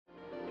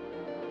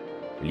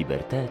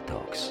Liberté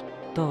Talks.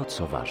 To,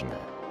 co ważne.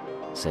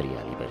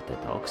 Seria Liberté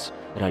Talks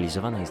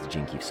realizowana jest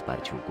dzięki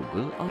wsparciu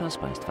Google oraz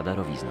Państwa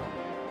darowizną.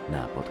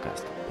 Na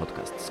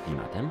podcast z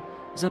klimatem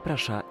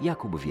zaprasza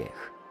Jakub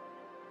Wiech.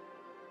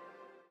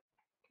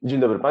 Dzień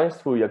dobry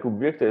Państwu, Jakub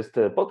Wiech, to jest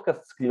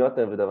podcast z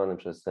klimatem wydawany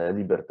przez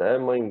Liberté.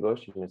 Moim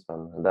gościem jest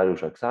pan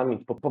Dariusz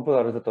Aksamit,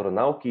 popularyzator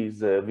nauki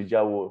z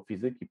Wydziału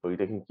Fizyki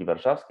Politechniki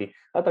Warszawskiej,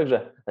 a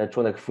także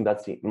członek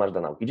Fundacji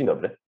Marzda Nauki. Dzień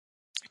dobry.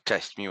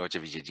 Cześć, miło Cię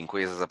widzieć,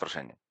 dziękuję za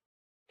zaproszenie.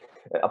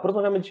 A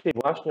porozmawiamy dzisiaj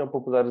właśnie o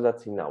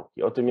popularyzacji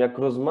nauki, o tym, jak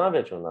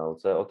rozmawiać o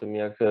nauce, o tym,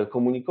 jak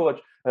komunikować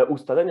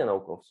ustalenia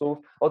naukowców,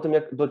 o tym,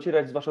 jak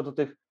docierać zwłaszcza do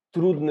tych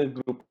trudnych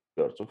grup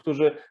odbiorców,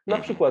 którzy na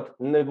przykład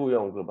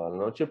negują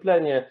globalne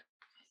ocieplenie,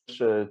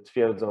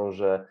 twierdzą,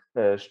 że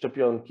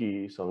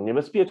szczepionki są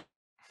niebezpieczne,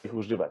 ich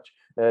używać.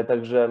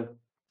 Także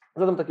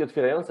zadam takie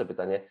otwierające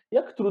pytanie,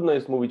 jak trudno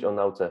jest mówić o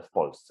nauce w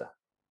Polsce?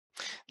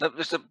 No,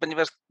 jeszcze,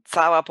 ponieważ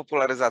cała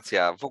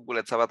popularyzacja, w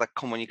ogóle cała ta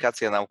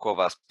komunikacja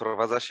naukowa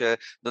sprowadza się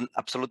do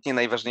absolutnie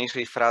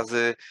najważniejszej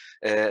frazy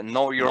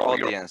know your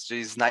audience,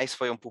 czyli znaj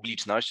swoją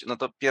publiczność, no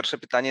to pierwsze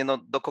pytanie, no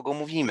do kogo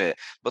mówimy?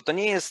 Bo to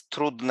nie jest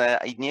trudne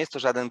i nie jest to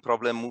żaden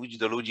problem mówić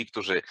do ludzi,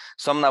 którzy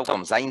są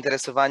nauką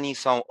zainteresowani,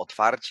 są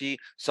otwarci,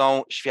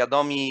 są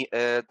świadomi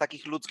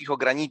takich ludzkich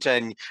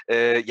ograniczeń,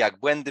 jak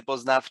błędy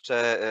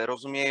poznawcze,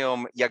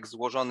 rozumieją, jak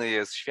złożony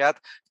jest świat.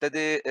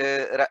 Wtedy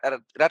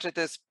raczej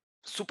to jest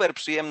super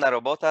przyjemna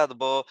robota,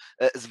 bo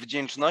z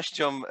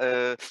wdzięcznością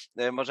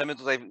możemy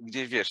tutaj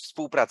gdzieś,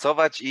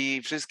 współpracować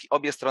i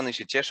obie strony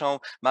się cieszą.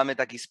 Mamy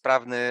taki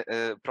sprawny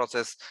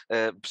proces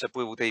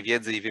przepływu tej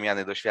wiedzy i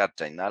wymiany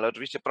doświadczeń. No ale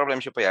oczywiście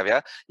problem się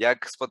pojawia,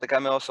 jak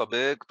spotykamy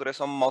osoby, które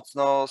są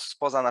mocno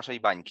spoza naszej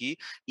bańki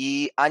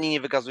i ani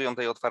nie wykazują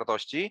tej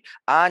otwartości,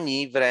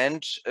 ani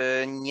wręcz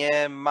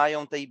nie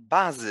mają tej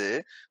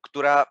bazy,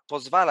 która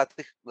pozwala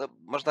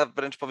można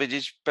wręcz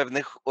powiedzieć,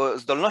 pewnych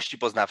zdolności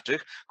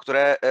poznawczych,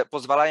 które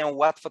pozwalają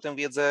łatwo tę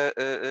wiedzę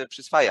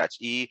przyswajać.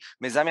 I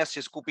my zamiast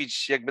się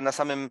skupić jakby na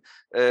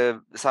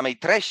samej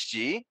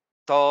treści,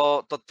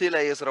 to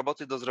tyle jest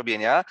roboty do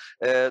zrobienia,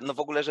 no w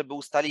ogóle, żeby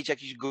ustalić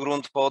jakiś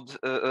grunt pod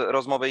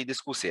rozmowę i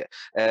dyskusję.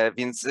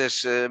 Więc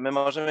też my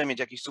możemy mieć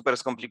jakiś super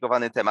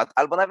skomplikowany temat,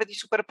 albo nawet i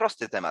super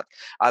prosty temat,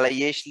 ale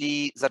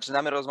jeśli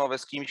zaczynamy rozmowę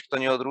z kimś, kto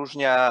nie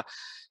odróżnia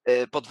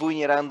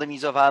podwójnie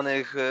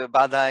randomizowanych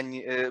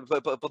badań,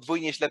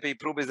 podwójnie ślepej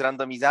próby z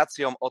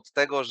randomizacją od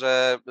tego,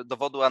 że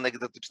dowodu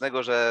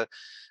anegdotycznego, że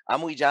a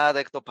mój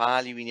dziadek to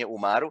palił i nie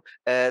umarł,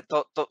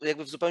 to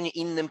jakby w zupełnie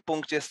innym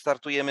punkcie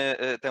startujemy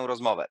tę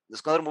rozmowę.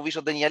 Skoro mówisz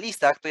o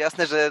denialistach, to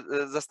jasne, że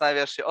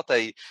zastanawiasz się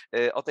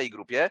o tej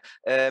grupie.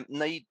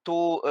 No i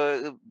tu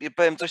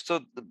powiem coś, co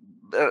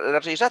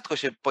raczej rzadko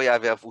się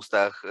pojawia w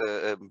ustach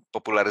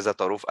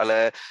popularyzatorów,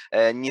 ale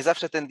nie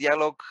zawsze ten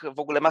dialog w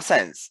ogóle ma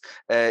sens.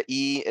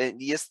 I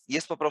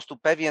jest po prostu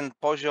pewien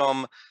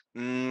poziom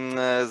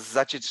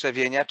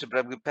zacietrzewienia, czy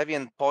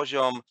pewien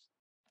poziom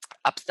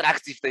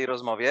abstrakcji w tej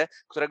rozmowie,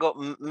 którego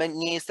my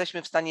nie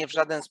jesteśmy w stanie w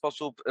żaden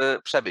sposób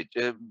przebyć,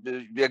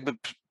 jakby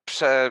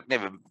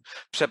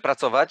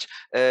przepracować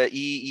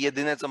i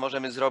jedyne, co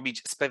możemy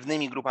zrobić z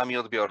pewnymi grupami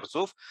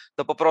odbiorców,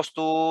 to po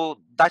prostu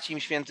dać im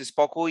święty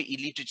spokój i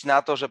liczyć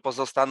na to, że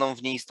pozostaną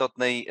w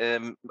nieistotnej,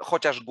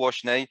 chociaż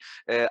głośnej,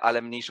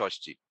 ale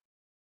mniejszości.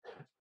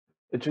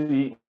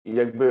 Czyli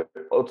jakby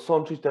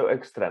odsączyć tę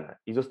ekstremę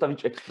i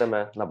zostawić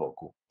ekstremę na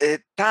boku.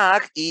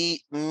 Tak, i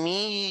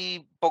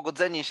mi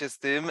pogodzenie się z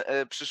tym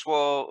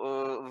przyszło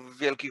w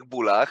wielkich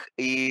bólach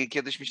i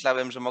kiedyś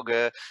myślałem, że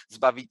mogę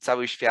zbawić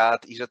cały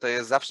świat i że to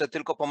jest zawsze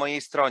tylko po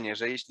mojej stronie,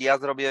 że jeśli ja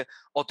zrobię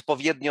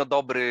odpowiednio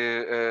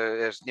dobry,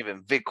 nie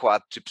wiem,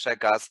 wykład czy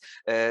przekaz,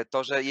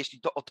 to że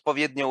jeśli to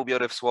odpowiednio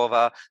ubiorę w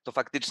słowa, to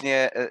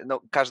faktycznie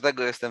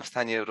każdego jestem w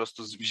stanie po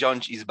prostu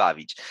wziąć i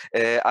zbawić.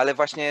 Ale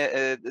właśnie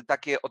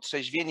takie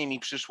otrzeźwienie mi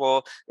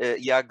przyszło,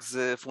 jak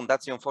z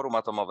Fundacją Forum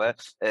Atomowe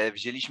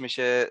wzięliśmy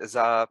się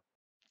za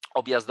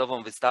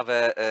objazdową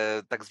wystawę,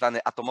 tak zwany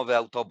atomowy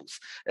autobus.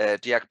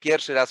 Czyli jak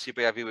pierwszy raz się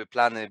pojawiły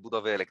plany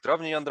budowy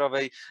elektrowni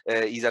jądrowej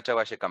i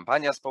zaczęła się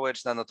kampania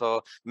społeczna, no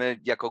to my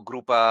jako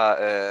grupa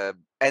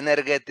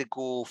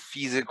energetyków,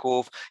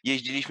 fizyków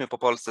jeździliśmy po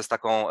Polsce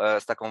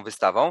z taką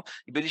wystawą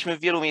i byliśmy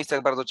w wielu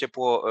miejscach bardzo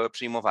ciepło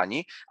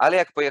przyjmowani, ale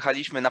jak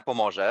pojechaliśmy na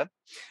Pomorze,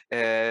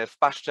 w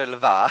paszczę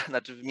lwa,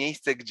 znaczy w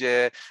miejsce,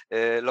 gdzie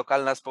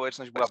lokalna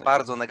społeczność była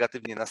bardzo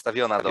negatywnie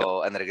nastawiona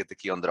do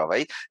energetyki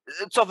jądrowej,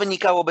 co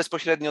wynikało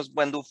bezpośrednio z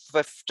błędów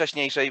we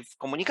wcześniejszej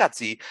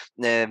komunikacji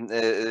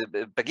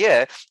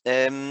PGE,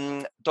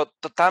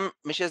 to tam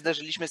my się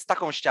zderzyliśmy z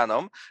taką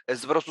ścianą,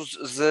 po prostu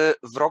z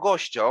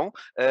wrogością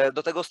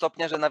do tego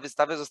stopnia, że na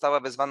wystawę została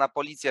wezwana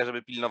policja,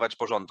 żeby pilnować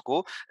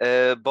porządku,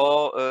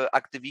 bo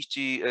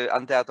aktywiści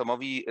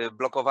antyatomowi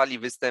blokowali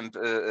występ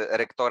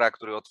rektora,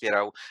 który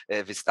otwierał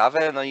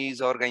wystawę, no i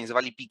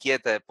zorganizowali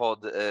pikietę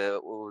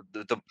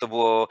to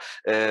było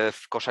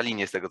w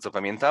Koszalinie, z tego co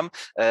pamiętam.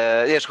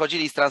 Wiesz,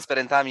 chodzili z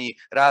transparentami: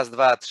 raz,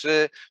 dwa,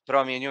 trzy,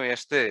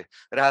 promieniujesz ty,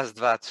 raz,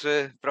 dwa,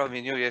 trzy,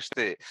 promieniujesz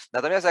ty.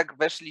 Natomiast jak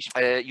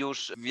weszliśmy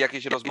już w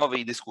jakieś rozmowy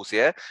i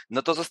dyskusje,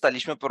 no to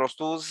zostaliśmy po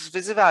prostu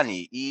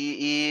zwyzywani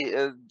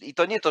i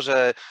to nie to,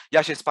 że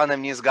ja się z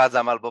panem nie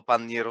zgadzam albo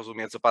pan nie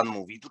rozumie, co pan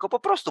mówi, tylko po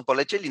prostu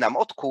polecieli nam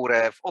od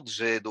Kurew, od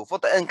Żydów,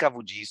 od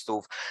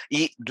NKWD-istów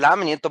i dla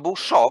mnie to był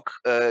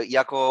szok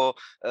jako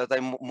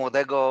tutaj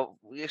młodego,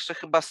 jeszcze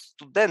chyba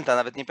studenta,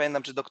 nawet nie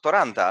pamiętam czy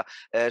doktoranta,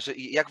 że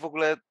jak w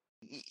ogóle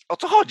o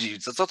co chodzi?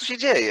 Co tu się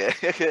dzieje?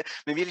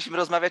 My mieliśmy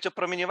rozmawiać o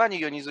promieniowaniu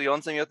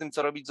jonizującym i o tym,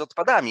 co robić z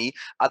odpadami,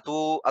 a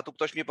tu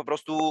ktoś mnie po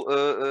prostu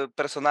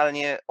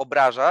personalnie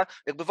obraża,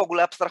 jakby w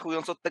ogóle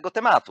abstrahując od tego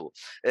tematu.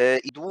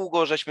 I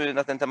długo żeśmy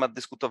na ten temat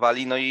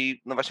dyskutowali, no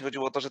i no właśnie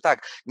chodziło o to, że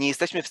tak, nie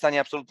jesteśmy w stanie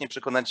absolutnie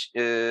przekonać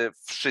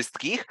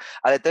wszystkich,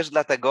 ale też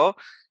dlatego,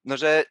 no,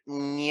 że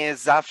nie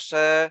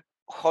zawsze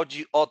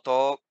chodzi o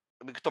to,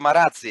 kto ma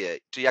rację,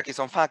 czy jakie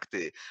są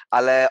fakty,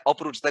 ale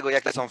oprócz tego,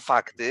 jakie są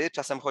fakty,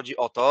 czasem chodzi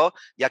o to,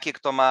 jakie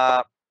kto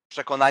ma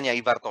przekonania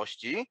i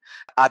wartości,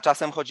 a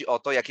czasem chodzi o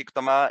to, jakie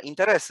kto ma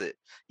interesy.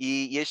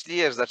 I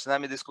jeśli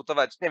zaczynamy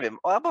dyskutować, nie wiem,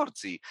 o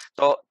aborcji,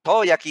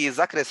 to jaki jest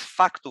zakres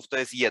faktów, to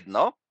jest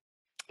jedno.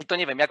 I to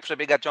nie wiem, jak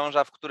przebiega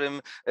ciąża, w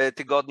którym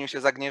tygodniu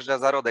się zagnieżdża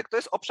zarodek. To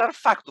jest obszar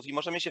faktów i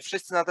możemy się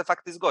wszyscy na te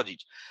fakty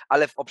zgodzić.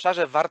 Ale w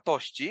obszarze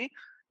wartości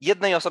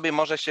jednej osobie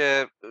może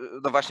się,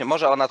 no właśnie,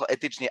 może ona to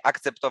etycznie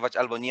akceptować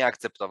albo nie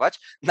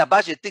akceptować na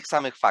bazie tych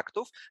samych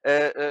faktów,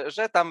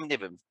 że tam, nie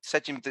wiem, w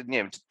trzecim, nie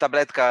wiem, czy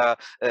tabletka,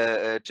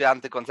 czy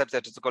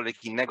antykoncepcja, czy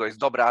cokolwiek innego jest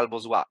dobra albo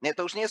zła. Nie,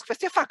 to już nie jest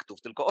kwestia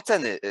faktów, tylko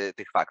oceny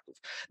tych faktów.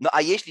 No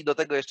a jeśli do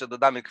tego jeszcze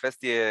dodamy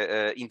kwestię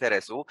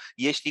interesu,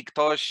 jeśli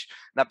ktoś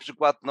na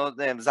przykład, no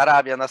nie wiem,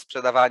 zarabia na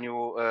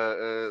sprzedawaniu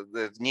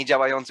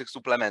niedziałających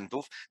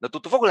suplementów, no to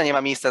tu w ogóle nie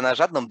ma miejsca na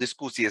żadną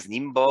dyskusję z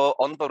nim, bo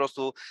on po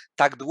prostu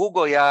tak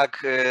długo jak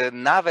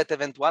nawet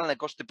ewentualne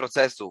koszty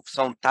procesów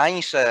są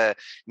tańsze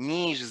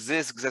niż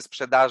zysk ze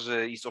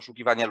sprzedaży i z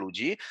oszukiwania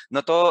ludzi,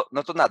 no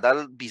to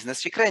nadal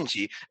biznes się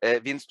kręci.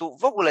 Więc tu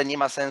w ogóle nie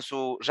ma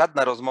sensu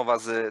żadna rozmowa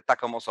z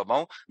taką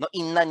osobą, no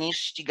inna niż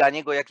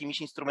ściganie go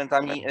jakimiś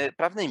instrumentami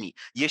prawnymi.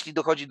 Jeśli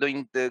dochodzi do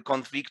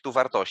konfliktu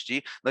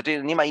wartości, no to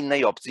nie ma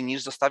innej opcji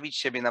niż zostawić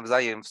siebie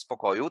nawzajem w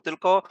spokoju,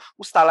 tylko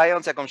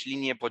ustalając jakąś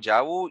linię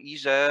podziału i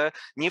że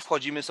nie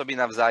wchodzimy sobie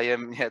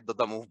nawzajem do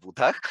domu w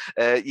butach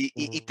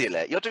i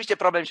tyle. I oczywiście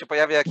problem się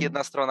pojawia, jak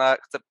jedna strona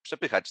chce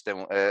przepychać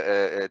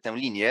tę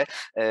linię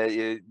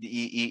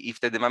i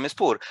wtedy mamy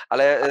spór.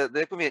 Ale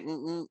jak mówię,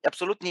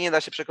 absolutnie nie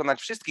da się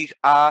przekonać wszystkich,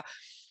 a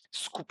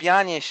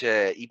skupianie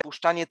się i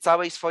puszczanie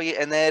całej swojej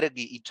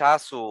energii i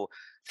czasu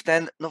w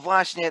ten, no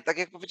właśnie, tak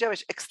jak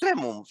powiedziałeś,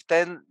 ekstremum, w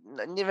ten,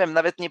 nie wiem,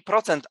 nawet nie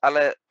procent,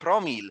 ale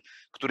promil,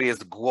 który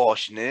jest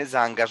głośny,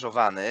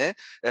 zaangażowany,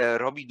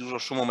 robi dużo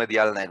szumu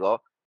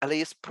medialnego, ale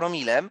jest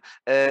promilem,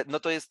 no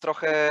to jest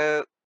trochę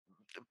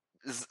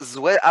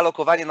złe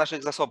alokowanie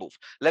naszych zasobów.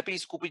 Lepiej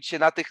skupić się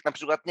na tych na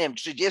przykład, nie wiem,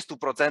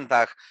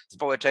 30%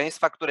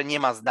 społeczeństwa, które nie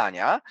ma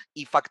zdania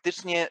i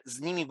faktycznie z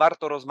nimi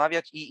warto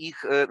rozmawiać i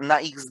na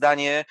ich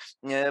zdanie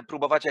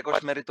próbować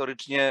jakoś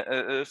merytorycznie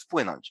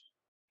wpłynąć.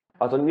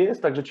 A to nie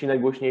jest tak, że ci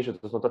najgłośniejsi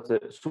to są tacy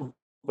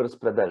super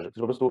spreaderzy,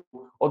 którzy po prostu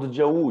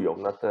oddziałują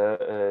na te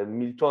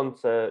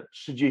milczące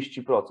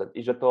 30%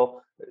 i że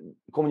to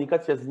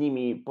komunikacja z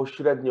nimi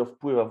pośrednio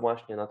wpływa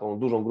właśnie na tą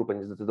dużą grupę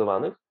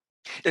niezdecydowanych?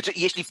 Znaczy,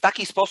 jeśli w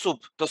taki sposób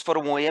to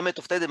sformułujemy,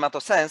 to wtedy ma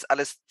to sens,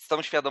 ale z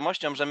tą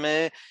świadomością, że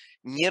my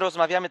nie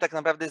rozmawiamy tak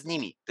naprawdę z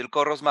nimi,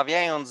 tylko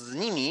rozmawiając z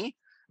nimi,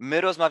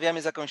 my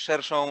rozmawiamy z jakąś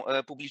szerszą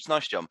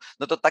publicznością.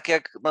 No to tak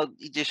jak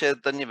idzie się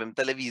do, nie wiem,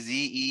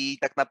 telewizji i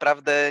tak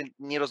naprawdę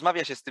nie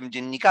rozmawia się z tym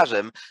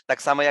dziennikarzem,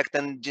 tak samo jak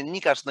ten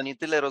dziennikarz nie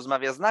tyle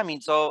rozmawia z nami,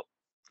 co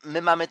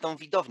my mamy tą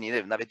widownię, nie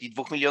wiem, nawet i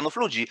 2 milionów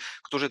ludzi,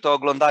 którzy to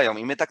oglądają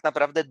i my tak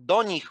naprawdę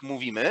do nich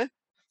mówimy,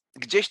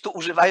 gdzieś tu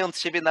używając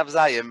siebie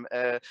nawzajem,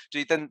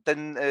 czyli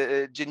ten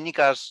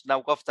dziennikarz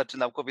naukowca czy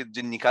naukowiec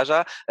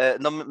dziennikarza,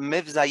 no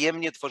my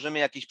wzajemnie tworzymy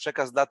jakiś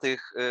przekaz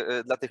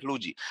dla tych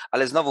ludzi.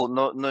 Ale znowu,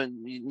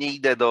 nie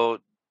idę do,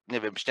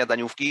 nie wiem,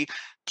 śniadaniówki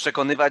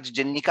przekonywać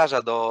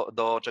dziennikarza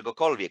do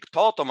czegokolwiek.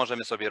 To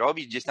możemy sobie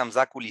robić gdzieś tam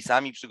za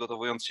kulisami,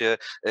 przygotowując się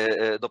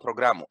do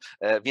programu.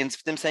 Więc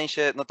w tym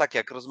sensie, no tak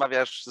jak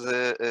rozmawiasz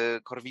z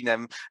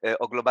Korwinem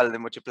o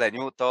globalnym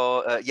ociepleniu,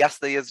 to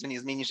jasne jest, że nie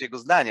zmienisz jego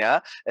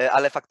zdania,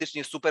 ale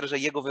faktycznie super, że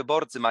jego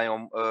wyborcy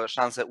mają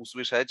szansę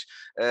usłyszeć,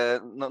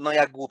 no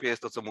jak głupie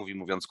jest to, co mówi,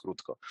 mówiąc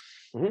krótko.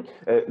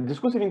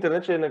 Dyskusje w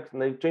internecie jednak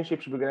najczęściej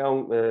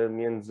przebiegają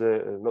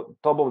między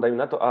tobą, dajmy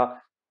na to,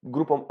 a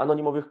grupą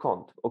anonimowych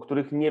kont, o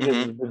których nie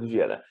wiem zbyt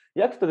wiele.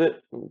 Jak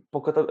wtedy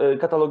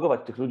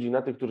katalogować tych ludzi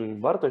na tych, których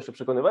warto jeszcze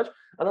przekonywać,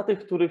 a na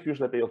tych, których już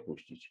lepiej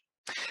odpuścić?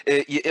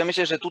 Ja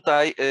myślę, że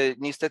tutaj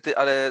niestety,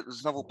 ale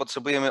znowu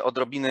potrzebujemy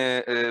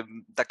odrobiny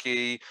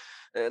takiej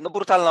no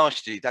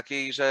brutalności,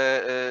 takiej,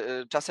 że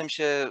czasem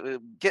się,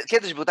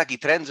 kiedyś był taki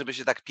trend, żeby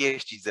się tak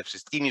pieścić ze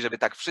wszystkimi, żeby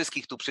tak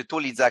wszystkich tu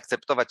przytulić,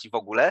 zaakceptować i w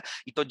ogóle,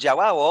 i to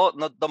działało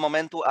no, do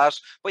momentu,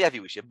 aż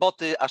pojawiły się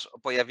boty, aż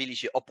pojawili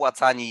się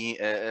opłacani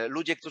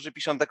ludzie, którzy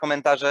piszą te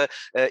komentarze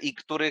i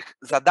których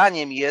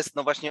zadaniem jest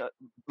no właśnie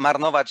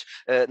marnować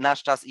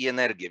nasz czas i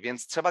energię,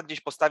 więc trzeba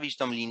gdzieś postawić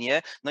tą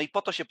linię, no i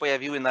po to się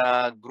pojawiły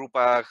na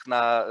grupach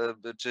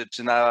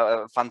czy na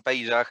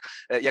fanpage'ach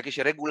jakieś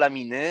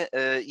regulaminy,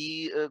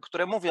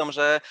 które mówią,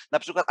 że na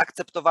przykład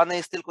akceptowany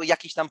jest tylko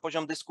jakiś tam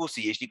poziom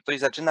dyskusji. Jeśli ktoś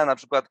zaczyna na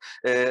przykład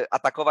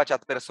atakować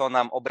ad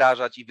personam,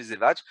 obrażać i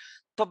wyzywać,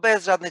 to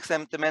bez żadnych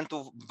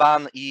sentymentów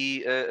ban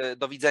i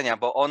do widzenia,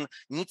 bo on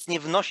nic nie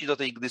wnosi do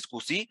tej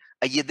dyskusji,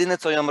 a jedyne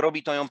co ją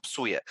robi, to ją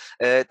psuje.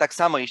 Tak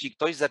samo jeśli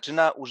ktoś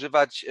zaczyna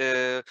używać,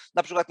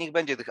 na przykład niech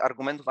będzie tych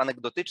argumentów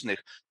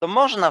anegdotycznych, to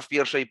można w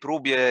pierwszej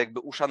próbie jakby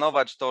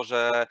uszanować to,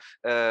 że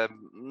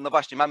no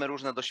właśnie mamy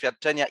różne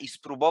doświadczenia i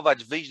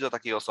spróbować wyjść do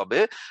takiej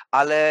osoby,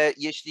 ale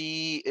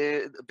jeśli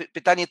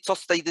pytanie, co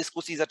z tej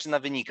dyskusji zaczyna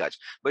wynikać,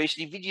 bo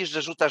jeśli widzisz,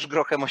 że rzucasz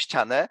grochem o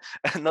ścianę,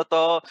 no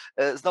to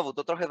znowu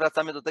to trochę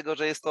wracamy do tego,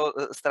 że jest to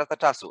strata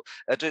czasu.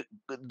 Znaczy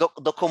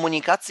do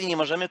komunikacji nie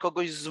możemy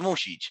kogoś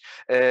zmusić,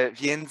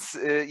 więc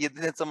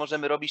jedyne co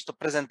możemy robić, to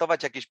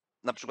prezentować jakieś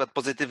na przykład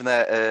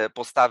pozytywne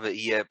postawy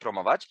i je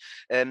promować.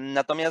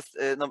 Natomiast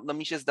no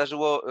mi się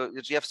zdarzyło,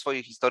 że ja w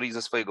swojej historii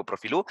ze swojego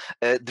profilu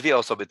 2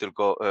 osoby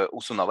tylko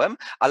usunąłem,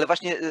 ale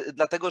właśnie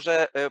dlatego,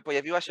 że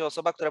pojawiła się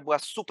osoba, która była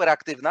super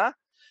aktywna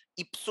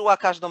i psuła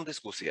każdą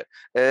dyskusję.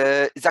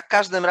 Za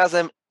każdym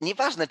razem,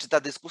 nieważne czy ta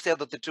dyskusja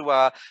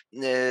dotyczyła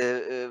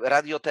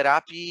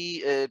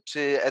radioterapii,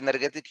 czy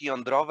energetyki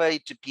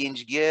jądrowej, czy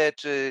 5G,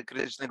 czy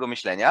krytycznego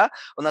myślenia,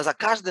 ona za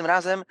każdym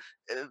razem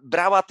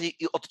brała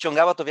i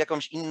odciągała to w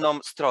jakąś inną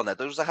stronę.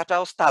 To już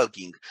zahacza o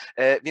stalking.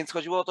 Więc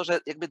chodziło o to, że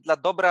jakby dla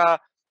dobra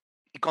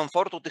i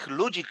komfortu tych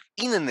ludzi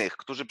innych,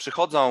 którzy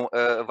przychodzą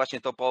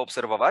właśnie to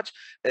poobserwować,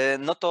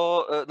 no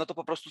to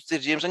po prostu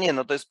stwierdziłem, że nie,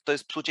 no to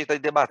jest psucie tej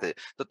debaty.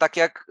 To tak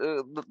jak,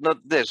 no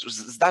wiesz,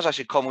 zdarza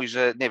się komuś,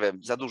 że nie wiem,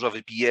 za dużo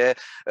wypije,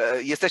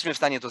 jesteśmy w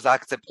stanie to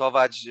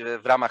zaakceptować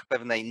w ramach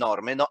pewnej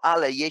normy, no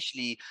ale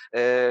jeśli,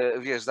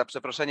 wiesz, za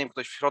przeproszeniem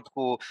ktoś w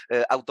środku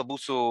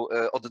autobusu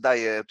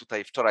oddaje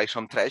tutaj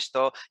wczorajszą treść,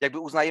 to jakby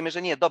uznajemy,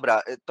 że nie,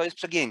 dobra, to jest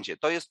przegięcie,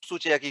 to jest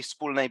psucie jakiejś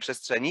wspólnej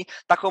przestrzeni,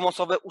 taką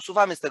osobę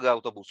usuwamy z tego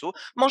autobusu.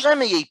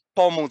 Możemy jej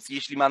pomóc,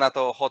 jeśli ma na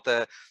to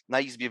ochotę na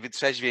izbie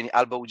wytrzeźwień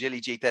albo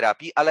udzielić jej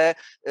terapii, ale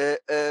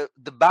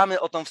dbamy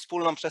o tą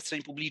wspólną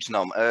przestrzeń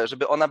publiczną,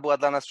 żeby ona była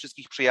dla nas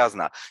wszystkich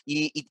przyjazna.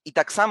 I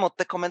tak samo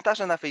te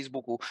komentarze na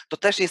Facebooku to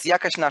też jest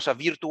jakaś nasza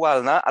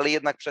wirtualna, ale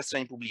jednak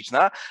przestrzeń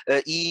publiczna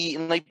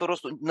no i po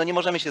prostu no nie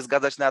możemy się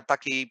zgadzać na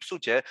takiej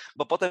psucie,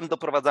 bo potem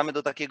doprowadzamy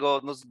do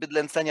takiego no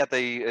zbydlęcenia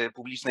tej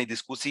publicznej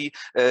dyskusji,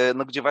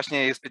 no gdzie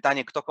właśnie jest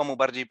pytanie, kto komu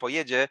bardziej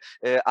pojedzie,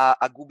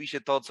 a gubi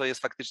się to, co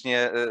jest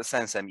faktycznie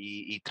sensem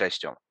i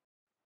treścią.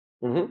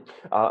 Mhm.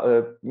 A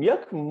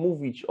jak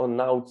mówić o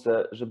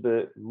nauce,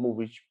 żeby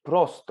mówić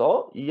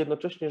prosto i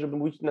jednocześnie, żeby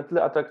mówić na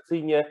tyle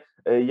atrakcyjnie,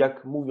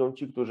 jak mówią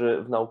ci,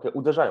 którzy w naukę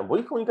uderzają? Bo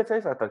ich komunikacja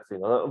jest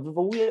atrakcyjna, ona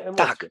wywołuje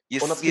emocje, Tak, ona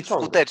jest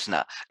przyciąga.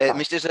 skuteczna. Tak.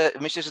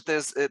 Myślę, że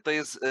to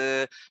jest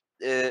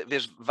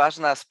wiesz,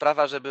 ważna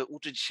sprawa, żeby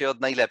uczyć się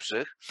od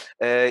najlepszych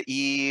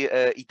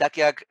i tak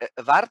jak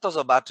warto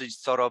zobaczyć,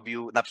 co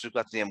robił na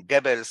przykład, nie wiem,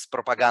 Goebbels z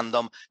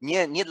propagandą,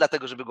 nie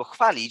dlatego, żeby go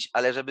chwalić,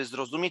 ale żeby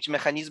zrozumieć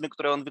mechanizmy,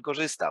 które on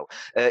wykorzystał.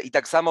 I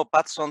tak samo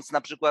patrząc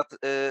na przykład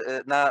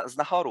na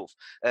znachorów,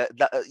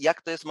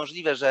 jak to jest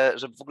możliwe, że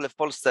w ogóle w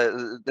Polsce,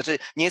 znaczy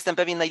nie jestem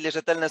pewien, na ile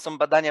rzetelne są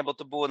badania, bo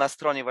to było na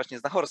stronie właśnie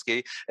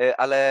znachorskiej,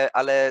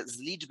 ale z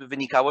liczby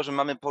wynikało, że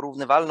mamy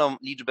porównywalną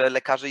liczbę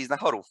lekarzy i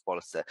znachorów w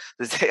Polsce.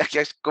 To jest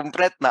jakaś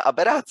kompletna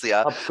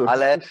aberracja, Absurd.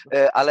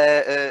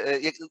 ale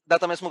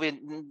natomiast mówię,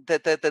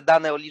 te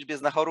dane o liczbie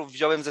znachorów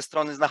wziąłem ze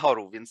strony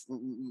znachorów, więc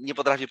nie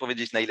potrafię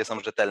powiedzieć, na ile są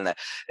rzetelne.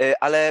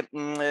 Ale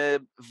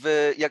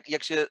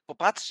jak się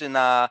popatrzy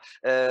na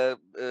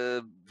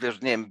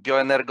wiesz, nie wiem,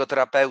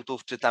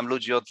 bioenergoterapeutów, czy tam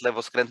ludzi od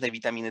lewoskrętnej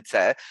witaminy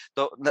C,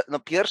 to no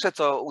pierwsze,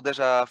 co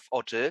uderza w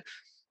oczy,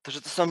 to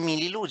że to są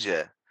mili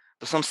ludzie.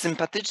 To są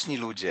sympatyczni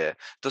ludzie.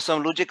 To są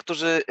ludzie,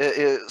 którzy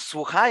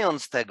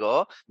słuchając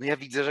tego, no ja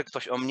widzę, że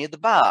ktoś o mnie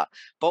dba.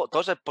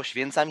 To, że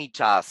poświęca mi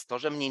czas, to,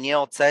 że mnie nie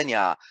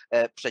ocenia,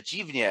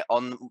 przeciwnie,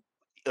 on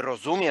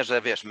rozumie,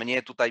 że wiesz,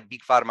 mnie tutaj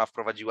Big Pharma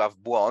wprowadziła w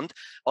błąd,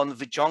 on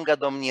wyciąga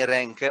do mnie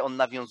rękę, on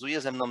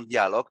nawiązuje ze mną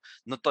dialog,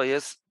 no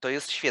to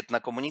jest świetna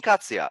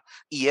komunikacja.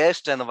 I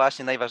jeszcze, no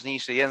właśnie,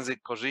 najważniejszy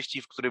język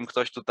korzyści, w którym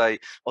ktoś tutaj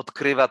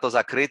odkrywa to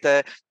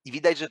zakryte i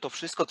widać, że to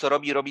wszystko, co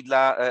robi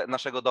dla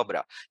naszego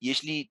dobra.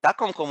 Jeśli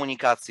taką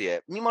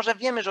komunikację, mimo że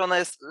wiemy, że ona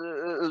jest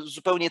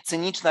zupełnie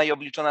cyniczna i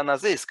obliczona na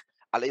zysk,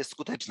 ale jest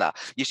skuteczna.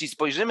 Jeśli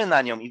spojrzymy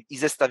na nią i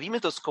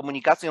zestawimy to z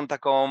komunikacją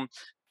taką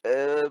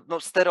no,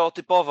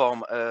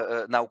 stereotypową,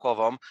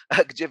 naukową,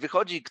 gdzie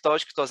wychodzi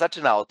ktoś, kto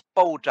zaczyna od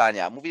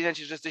pouczania, mówienia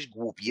ci, że jesteś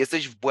głupi,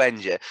 jesteś w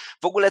błędzie,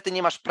 w ogóle ty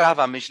nie masz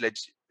prawa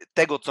myśleć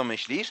tego, co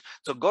myślisz.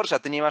 Co gorsza,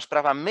 ty nie masz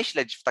prawa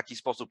myśleć w taki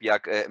sposób,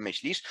 jak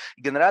myślisz.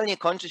 I generalnie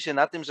kończy się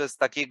na tym, że z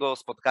takiego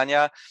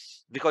spotkania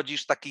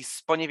wychodzisz taki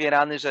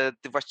sponiewierany, że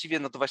ty właściwie,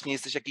 no to właśnie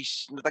jesteś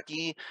jakiś, no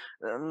taki,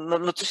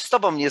 no coś z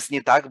tobą jest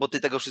nie tak, bo ty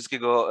tego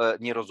wszystkiego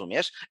nie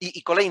rozumiesz.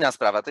 I kolejna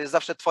sprawa, to jest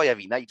zawsze twoja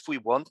wina i twój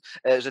błąd,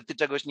 że ty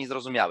czegoś nie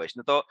zrozumiałeś.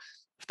 No to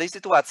w tej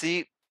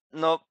sytuacji,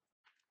 no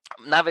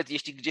nawet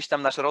jeśli gdzieś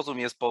tam nasz rozum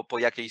jest po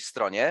jakiejś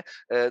stronie,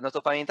 no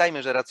to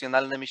pamiętajmy, że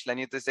racjonalne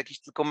myślenie to jest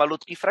jakiś tylko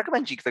malutki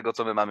fragmencik tego,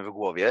 co my mamy w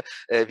głowie,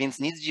 więc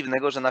nic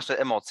dziwnego, że nasze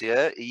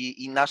emocje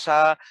i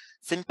nasza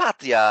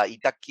sympatia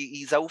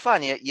i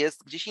zaufanie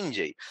jest gdzieś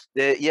indziej.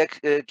 Jak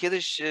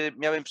kiedyś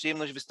miałem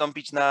przyjemność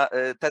wystąpić na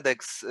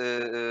TEDx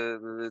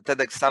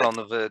Salon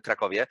w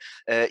Krakowie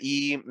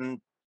i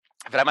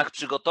w ramach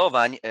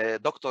przygotowań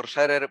dr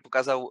Scherer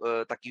pokazał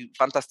taki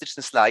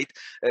fantastyczny slajd,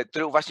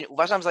 który właśnie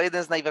uważam za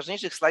jeden z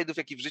najważniejszych slajdów,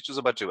 jaki w życiu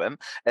zobaczyłem,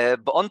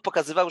 bo on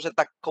pokazywał, że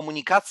ta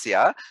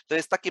komunikacja to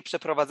jest takie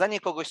przeprowadzanie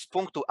kogoś z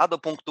punktu A do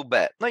punktu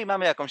B. No i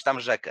mamy jakąś tam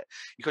rzekę.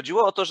 I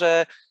chodziło o to,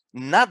 że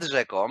nad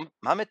rzeką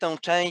mamy tę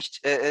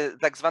część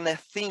tak zwane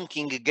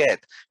thinking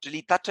get,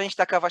 czyli ta część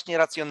taka właśnie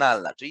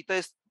racjonalna, czyli to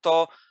jest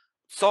to,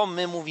 co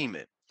my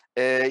mówimy.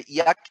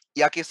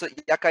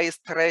 Jaka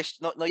jest treść,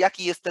 no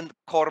jaki jest ten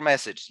core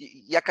message,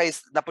 jaka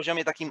jest na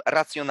poziomie takim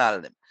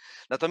racjonalnym.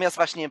 Natomiast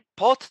właśnie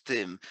pod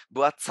tym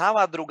była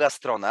cała druga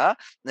strona,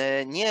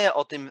 nie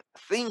o tym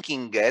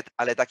thinking get,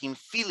 ale takim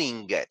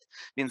feeling get.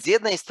 Więc z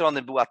jednej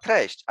strony była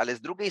treść, ale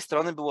z drugiej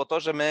strony było to,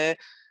 że my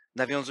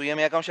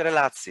nawiązujemy jakąś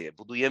relację,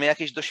 budujemy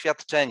jakieś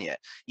doświadczenie.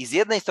 I z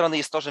jednej strony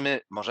jest to, że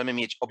my możemy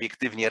mieć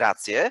obiektywnie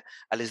rację,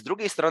 ale z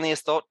drugiej strony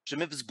jest to, czy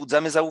my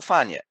wzbudzamy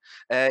zaufanie.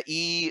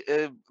 I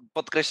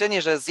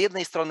podkreślenie, że z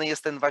jednej strony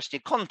jest ten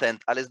właśnie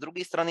content, ale z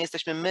drugiej strony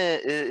jesteśmy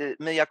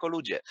my jako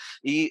ludzie.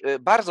 I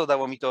bardzo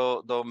dało mi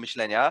to do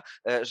myślenia,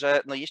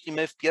 że no jeśli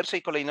my w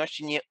pierwszej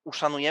kolejności nie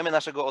uszanujemy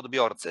naszego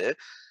odbiorcy,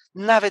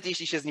 nawet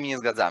jeśli się z nim nie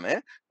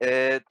zgadzamy,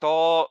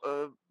 to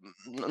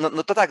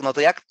to tak, no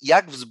to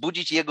jak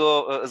wzbudzić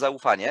jego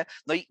zaufanie?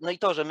 No i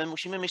to, że my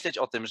musimy myśleć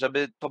o tym,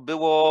 żeby to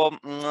było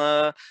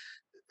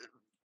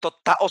to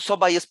ta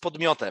osoba jest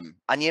podmiotem,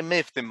 a nie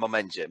my w tym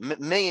momencie.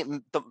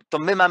 To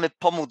my mamy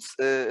pomóc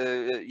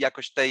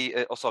jakoś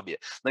tej osobie.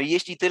 No i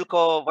jeśli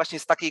tylko właśnie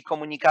z takiej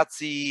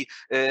komunikacji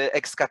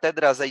ex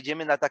cathedra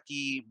zejdziemy na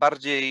taki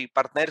bardziej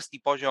partnerski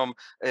poziom,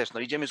 wiesz, no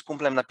idziemy z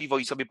kumplem na piwo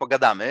i sobie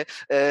pogadamy,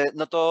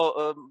 no to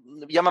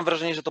ja mam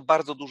wrażenie, że to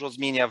bardzo dużo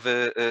zmienia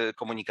w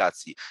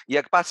komunikacji. I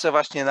jak patrzę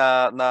właśnie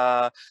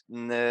na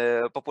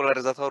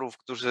popularyzatorów,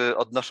 którzy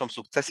odnoszą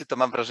sukcesy, to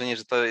mam wrażenie,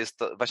 że to jest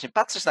to, właśnie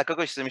patrzysz na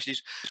kogoś i sobie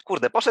myślisz,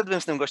 kurde,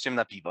 poszedłbym z tym gościem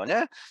na piwo,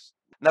 nie?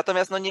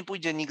 Natomiast no nie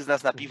pójdzie nikt z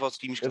nas na piwo z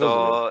kimś, kto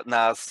Rozumiem.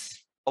 nas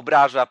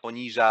obraża,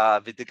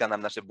 poniża, wytyka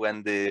nam nasze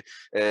błędy,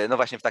 no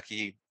właśnie w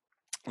taki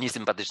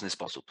niesympatyczny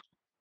sposób.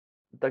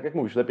 Tak jak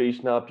mówisz, lepiej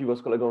iść na piwo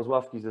z kolegą z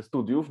ławki ze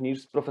studiów,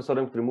 niż z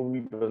profesorem, który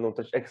mówi pewną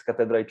treść ex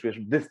cathedra i czujesz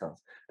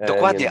dystans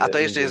Dokładnie, a to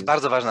jeszcze jest między...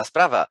 bardzo ważna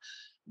sprawa,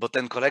 bo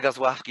ten kolega z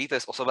ławki to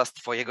jest osoba z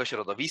twojego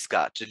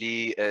środowiska,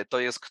 czyli to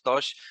jest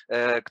ktoś,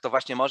 kto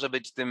właśnie może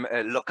być tym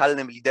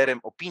lokalnym liderem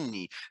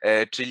opinii,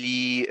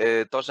 czyli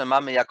to, że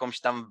mamy jakąś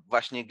tam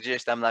właśnie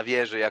gdzieś tam na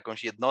wieży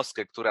jakąś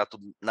jednostkę, która tu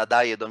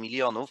nadaje do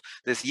milionów,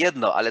 to jest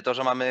jedno, ale to,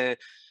 że mamy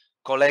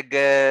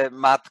kolegę,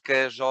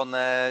 matkę,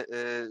 żonę,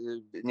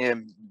 nie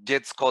wiem,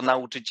 dziecko,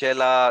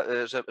 nauczyciela,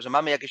 że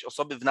mamy jakieś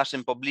osoby w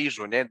naszym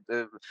pobliżu, nie?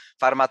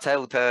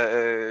 Farmaceutę,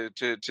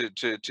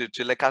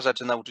 czy lekarza,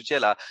 czy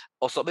nauczyciela,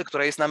 osoby,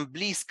 która jest nam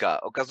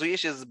bliska. Okazuje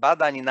się z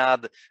badań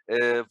nad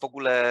w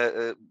ogóle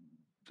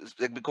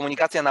jakby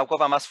komunikacja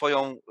naukowa ma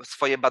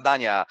swoje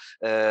badania,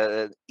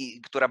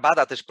 która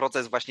bada też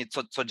proces właśnie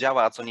co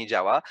działa, a co nie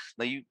działa.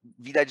 No i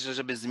widać, że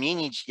żeby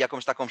zmienić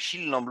jakąś taką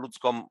silną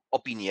ludzką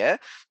opinię,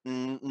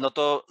 no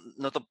to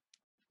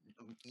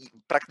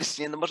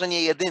praktycznie, no może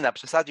nie jedyna,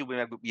 przesadziłbym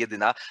jakby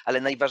jedyna,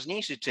 ale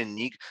najważniejszy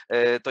czynnik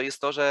to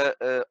jest to, że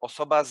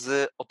osoba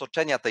z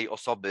otoczenia tej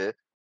osoby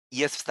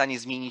jest w stanie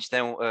zmienić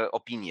tę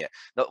opinię.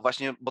 No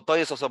właśnie, bo to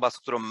jest osoba, z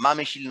którą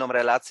mamy silną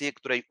relację,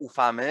 której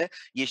ufamy.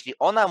 Jeśli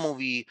ona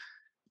mówi,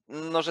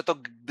 no, że to,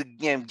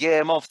 nie wiem,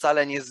 GMO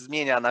wcale nie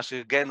zmienia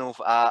naszych genów,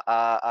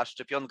 a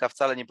szczepionka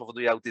wcale nie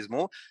powoduje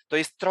autyzmu, to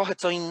jest trochę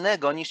co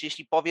innego, niż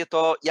jeśli powie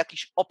to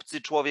jakiś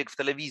obcy człowiek w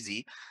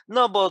telewizji,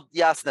 no bo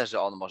jasne,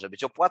 że on może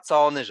być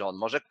opłacony, że on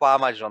może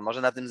kłamać, że on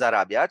może na tym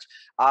zarabiać,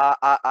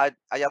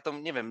 a ja to,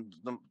 nie wiem,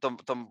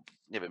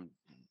 nie wiem,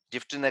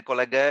 dziewczynę,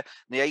 kolegę,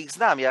 no ja ich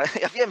znam, ja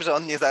wiem, że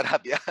on nie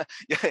zarabia,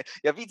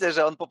 ja widzę,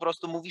 że on po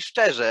prostu mówi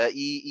szczerze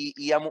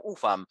i ja mu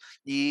ufam.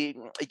 I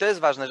to jest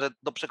ważne, że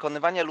do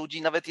przekonywania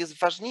ludzi nawet jest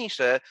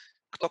ważniejsze,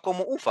 kto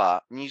komu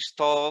ufa, niż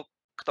to,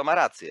 kto ma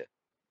rację.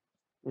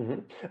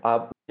 Mhm.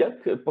 A jak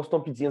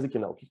postąpić z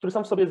językiem nauki, który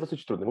sam w sobie jest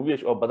dosyć trudny?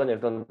 Mówiłeś o badaniach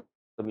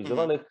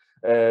zrandomizowanych.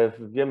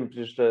 Wiem, że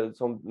jeszcze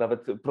są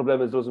nawet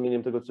problemy z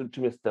zrozumieniem tego,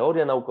 czym jest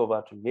teoria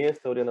naukowa, czym nie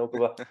jest teoria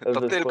naukowa To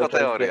w tylko społeczeństwie.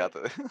 teoria.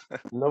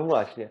 No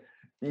właśnie.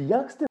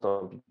 Jak z tym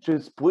postąpić? Czy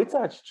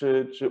spłycać,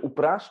 czy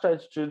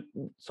upraszczać, czy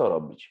co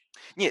robić?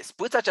 Nie,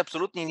 spłycać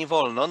absolutnie nie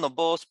wolno, no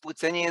bo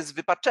spłycenie jest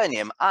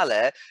wypaczeniem,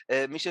 ale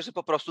myślę, że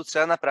po prostu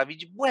trzeba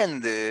naprawić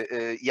błędy,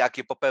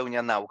 jakie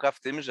popełnia nauka, w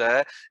tym,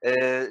 że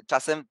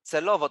czasem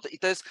celowo,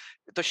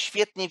 to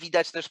świetnie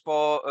widać też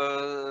po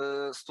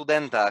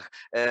studentach,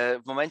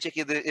 w momencie,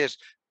 kiedy wiesz,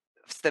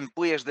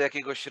 wstępujesz do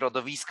jakiegoś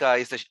środowiska,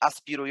 jesteś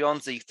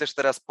aspirujący i chcesz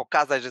teraz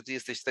pokazać, że ty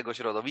jesteś z tego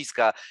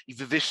środowiska i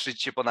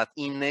wywyższyć się ponad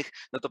innych,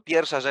 no to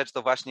pierwsza rzecz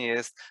to właśnie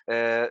jest,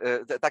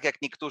 tak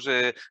jak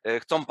niektórzy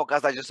chcą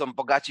pokazać, że są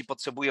bogaci,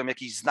 potrzebują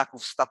jakichś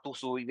znaków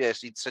statusu i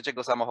wiesz, i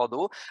trzeciego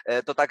samochodu,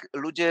 to tak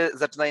ludzie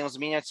zaczynają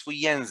zmieniać swój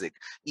język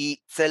i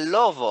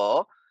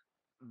celowo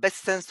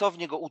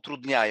bezsensownie go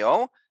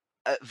utrudniają,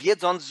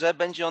 wiedząc, że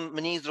będzie on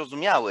mniej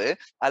zrozumiały,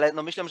 ale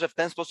no myślę, że w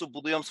ten sposób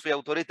budują swój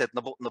autorytet,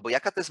 no bo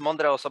jaka to jest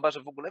mądra osoba,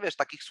 że w ogóle, wiesz,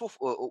 takich słów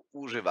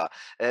używa.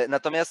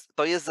 Natomiast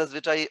to jest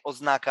zazwyczaj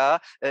oznaka,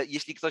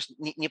 jeśli ktoś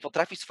nie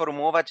potrafi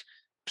sformułować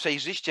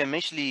przejrzyście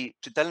myśli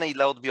czytelnej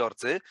dla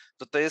odbiorcy,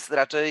 to jest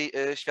raczej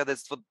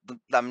świadectwo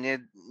dla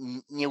mnie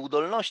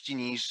nieudolności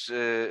niż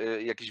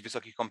jakichś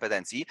wysokich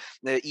kompetencji.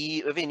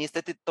 I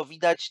niestety to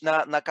widać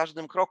na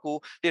każdym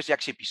kroku, wiesz,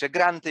 jak się pisze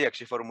granty, jak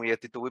się formuje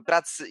tytuły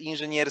prac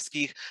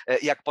inżynierskich,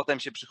 jak potem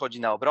się przychodzi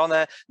na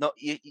obronę. No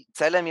i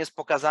celem jest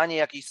pokazanie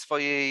jakiejś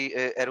swojej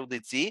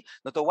erudycji,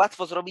 no to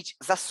łatwo zrobić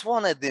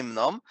zasłonę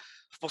dymną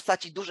w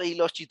postaci dużej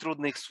ilości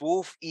trudnych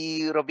słów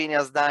i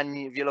robienia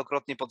zdań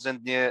wielokrotnie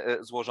podrzędnie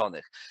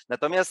złożonych.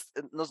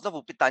 Natomiast no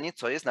znowu pytanie,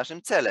 co jest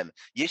naszym celem?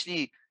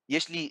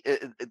 Jeśli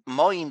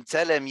moim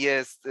celem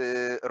jest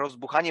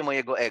rozbuchanie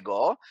mojego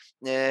ego,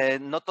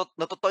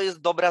 no to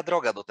jest dobra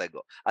droga do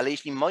tego. Ale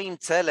jeśli moim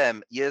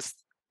celem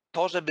jest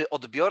to, żeby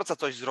odbiorca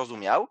coś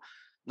zrozumiał,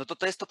 no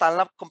to jest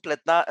totalna,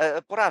 kompletna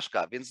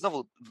porażka. Więc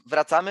znowu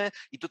wracamy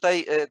i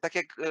tutaj, tak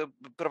jak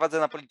prowadzę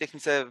na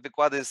Politechnice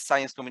wykłady z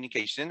Science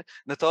Communication,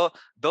 no to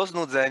do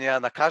znudzenia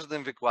na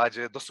każdym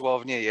wykładzie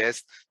dosłownie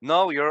jest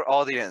know your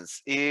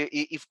audience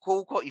i w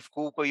kółko, i w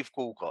kółko, i w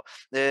kółko.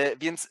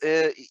 Więc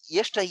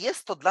jeszcze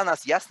jest to dla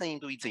nas jasne i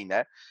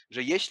intuicyjne,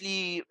 że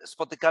jeśli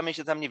spotykamy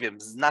się tam, nie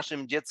wiem, z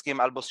naszym dzieckiem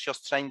albo z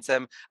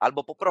siostrzeńcem,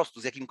 albo po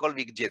prostu z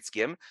jakimkolwiek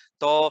dzieckiem,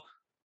 to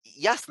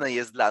jasne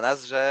jest dla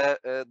nas, że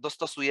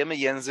dostosujemy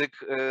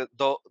język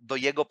do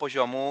jego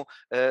poziomu,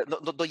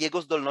 do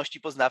jego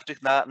zdolności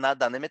poznawczych na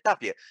danym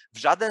etapie. W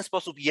żaden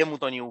sposób jemu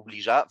to nie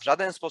ubliża, w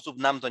żaden sposób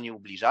nam to nie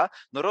ubliża.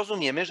 No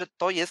rozumiemy, że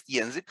to jest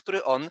język,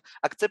 który on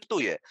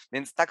akceptuje.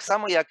 Więc tak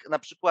samo jak na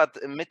przykład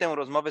my tę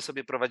rozmowę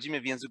sobie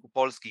prowadzimy w języku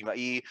polskim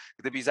i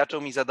gdybyś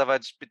zaczął mi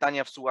zadawać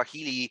pytania w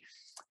Suahili,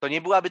 to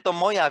nie byłaby to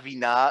moja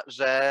wina,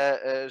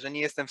 że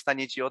nie jestem w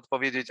stanie ci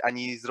odpowiedzieć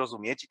ani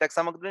zrozumieć. I tak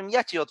samo gdybym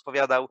ja ci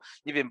odpowiadał,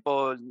 nie wiem,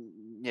 po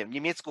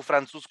niemiecku,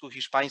 francusku,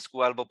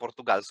 hiszpańsku albo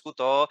portugalsku,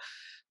 to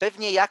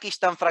pewnie jakiś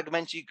tam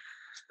fragmencik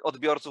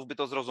odbiorców by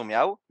to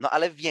zrozumiał, no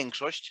ale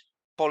większość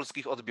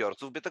polskich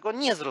odbiorców by tego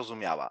nie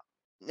zrozumiała.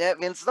 Nie?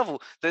 Więc znowu,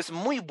 to jest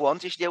mój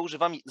błąd, jeśli ja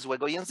używam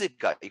złego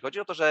języka. I chodzi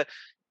o to, że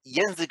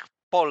język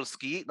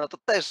polski, no to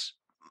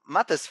też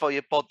ma te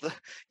swoje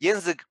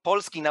język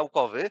polski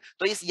naukowy,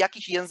 to jest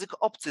jakiś język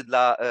obcy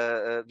dla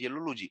wielu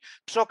ludzi.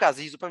 Przy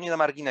okazji, zupełnie na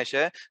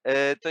marginesie,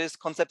 to jest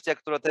koncepcja,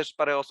 którą też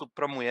parę osób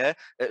promuje,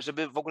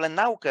 żeby w ogóle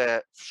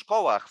naukę w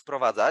szkołach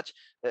wprowadzać,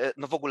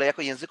 no w ogóle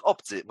jako język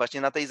obcy,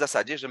 właśnie na tej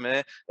zasadzie, że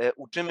my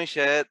uczymy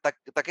się,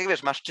 tak jak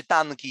wiesz, masz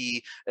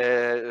czytanki,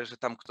 że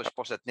tam ktoś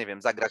poszedł, nie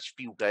wiem, zagrać w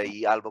piłkę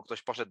albo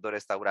ktoś poszedł do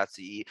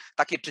restauracji i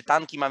takie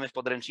czytanki mamy w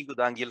podręczniku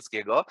do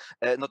angielskiego,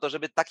 no to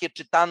żeby takie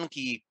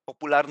czytanki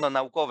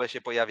popularno-naukowe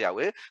się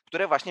pojawiały,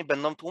 które właśnie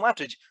będą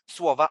tłumaczyć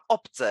słowa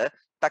obce,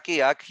 takie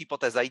jak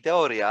hipoteza i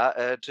teoria,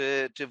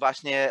 czy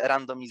właśnie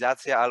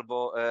randomizacja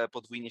albo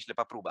podwójnie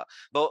ślepa próba.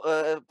 Bo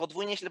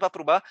podwójnie ślepa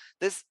próba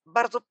to jest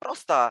bardzo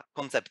prosta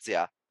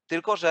koncepcja,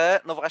 tylko że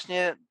no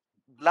właśnie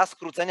dla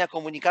skrócenia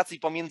komunikacji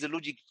pomiędzy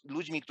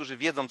ludźmi, którzy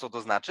wiedzą, co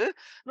to znaczy,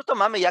 no to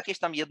mamy jakieś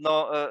tam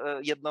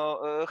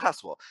jedno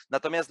hasło.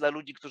 Natomiast dla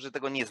ludzi, którzy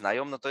tego nie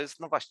znają, no to jest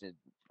no właśnie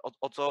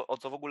o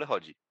co w ogóle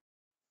chodzi.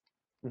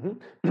 Mhm.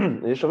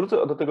 Jeszcze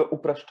wrócę do tego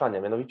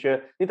upraszczania.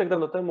 Mianowicie nie tak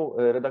dawno temu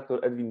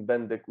redaktor Edwin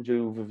Bendek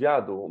udzielił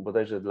wywiadu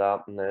bodajże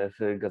dla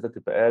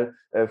Gazety.pl,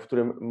 w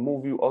którym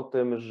mówił o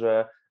tym,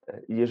 że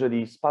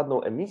jeżeli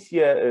spadną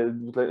emisje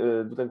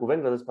dwutlenku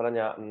węgla ze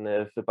spalania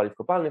paliw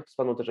kopalnych, to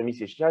spadną też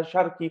emisje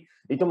siarki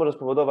i to może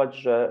spowodować,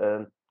 że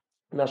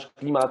nasz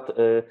klimat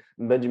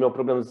będzie miał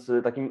problem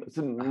z takim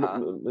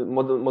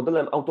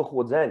modelem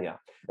autochłodzenia.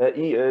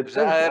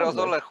 Że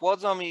aerozole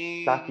chłodzą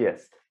i tak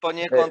jest.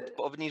 Poniekąd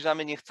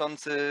obniżamy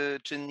niechcący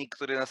czynnik,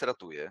 który nas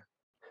ratuje.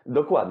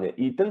 Dokładnie.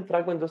 I ten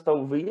fragment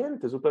został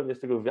wyjęty zupełnie z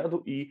tego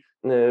wywiadu i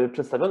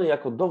przedstawiony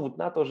jako dowód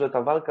na to, że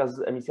ta walka z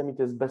emisjami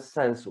to jest bez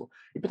sensu.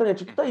 I pytanie,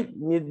 czy tutaj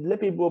nie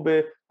lepiej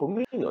byłoby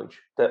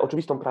pominąć tę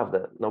oczywistą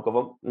prawdę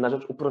naukową na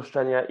rzecz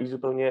uproszczenia i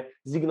zupełnie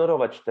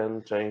zignorować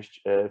tę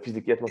część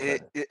fizyki atmosfery?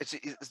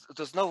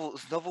 To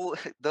znowu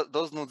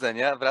do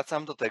znudzenia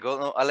wracam do tego,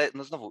 no ale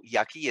no znowu,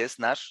 jaki jest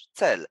nasz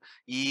cel?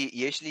 I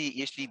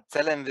jeśli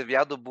celem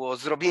wywiadu było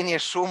zrobienie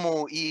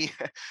szumu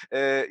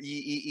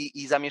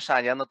i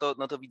zamieszania,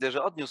 no to widzę,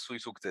 że odniósł swój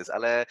sukces,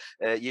 ale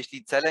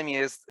jeśli celem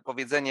jest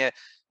powiedzenie,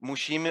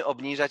 musimy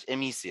obniżać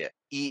emisję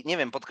i nie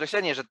wiem,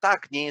 podkreślenie, że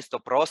tak, nie jest to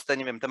proste,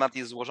 nie wiem, temat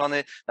jest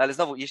złożony, no ale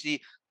znowu,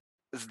 jeśli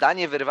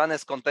zdanie wyrwane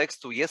z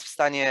kontekstu jest w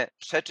stanie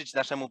przeczyć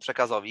naszemu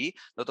przekazowi,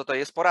 no to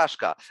jest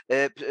porażka.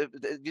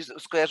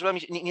 Skojarzyła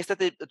mi się,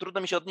 niestety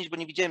trudno mi się odnieść, bo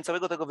nie widziałem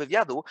całego tego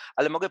wywiadu,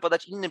 ale mogę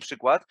podać inny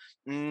przykład,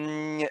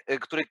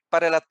 który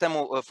parę lat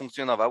temu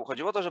funkcjonował.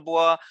 Chodziło o to, że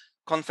była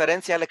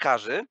konferencja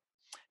lekarzy,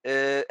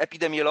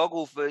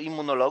 epidemiologów,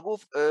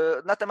 immunologów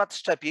na temat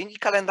szczepień i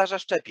kalendarza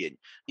szczepień.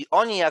 I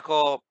oni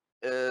jako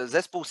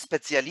zespół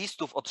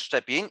specjalistów od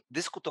szczepień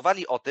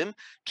dyskutowali o tym,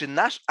 czy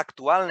nasz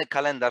aktualny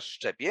kalendarz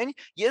szczepień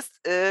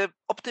jest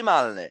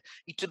optymalny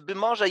i czy by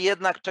może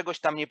jednak czegoś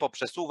tam nie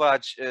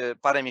poprzesuwać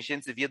parę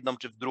miesięcy w jedną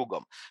czy w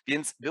drugą.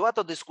 Więc była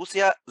to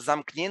dyskusja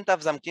zamknięta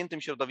w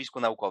zamkniętym środowisku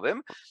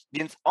naukowym,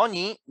 więc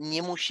oni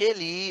nie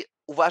musieli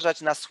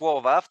uważać na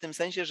słowa w tym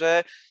sensie,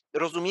 że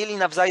rozumieli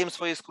nawzajem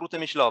swoje skróty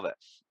myślowe.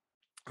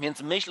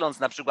 Więc myśląc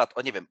na przykład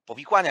o, nie wiem,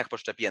 powikłaniach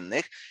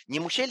poszczepiennych, nie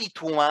musieli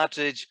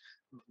tłumaczyć,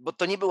 bo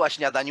to nie była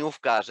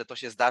śniadaniówka, że to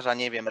się zdarza,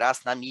 nie wiem,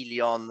 raz na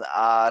milion,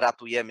 a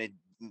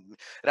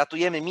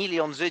ratujemy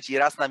milion żyć i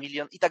raz na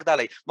milion i tak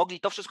dalej. Mogli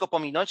to wszystko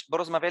pominąć, bo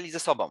rozmawiali ze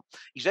sobą.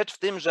 I rzecz w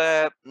tym,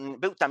 że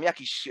był tam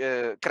jakiś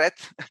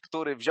kret,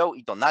 który wziął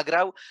i to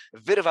nagrał,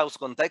 wyrwał z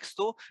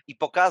kontekstu i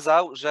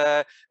pokazał,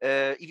 że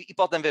i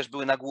potem, wiesz,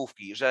 były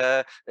nagłówki,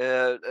 że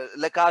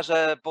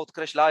lekarze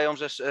podkreślają,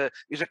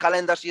 że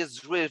kalendarz jest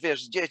zły,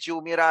 wiesz, dzieci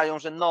umierają,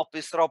 że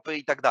nopy, sropy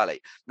i tak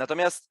dalej.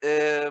 Natomiast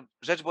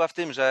rzecz była w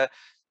tym, że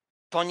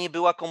to nie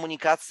była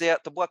komunikacja,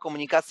 to była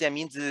komunikacja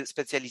między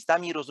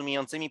specjalistami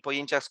rozumiejącymi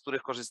pojęcia, z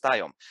których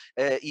korzystają.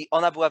 I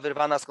ona była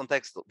wyrwana z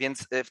kontekstu,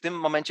 więc w tym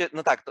momencie,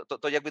 no tak,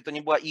 to jakby to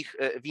nie była ich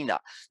wina.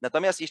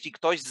 Natomiast jeśli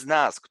ktoś z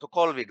nas,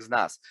 ktokolwiek z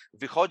nas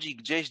wychodzi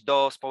gdzieś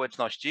do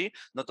społeczności,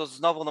 no to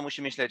znowu no,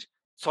 musi myśleć,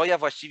 co ja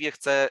właściwie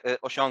chcę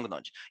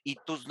osiągnąć. I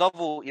tu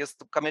znowu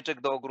jest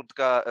kamyczek do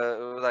ogródka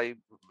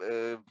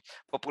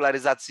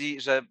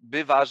popularyzacji, że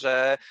bywa,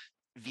 że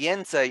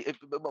więcej,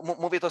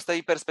 mówię to z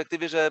tej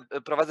perspektywy, że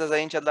prowadzę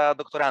zajęcia dla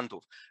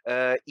doktorantów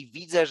i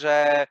widzę,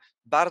 że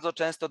bardzo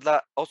często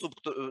dla osób,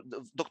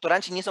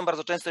 doktoranci nie są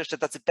bardzo często jeszcze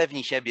tacy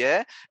pewni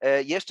siebie,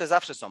 jeszcze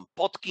zawsze są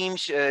pod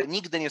kimś,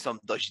 nigdy nie są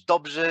dość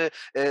dobrzy,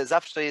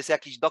 zawsze jest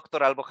jakiś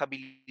doktor albo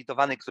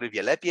habilitowany, który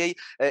wie lepiej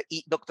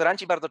i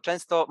doktoranci bardzo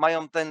często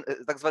mają ten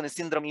tak zwany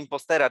syndrom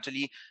impostera,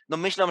 czyli no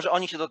myślą, że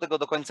oni się do tego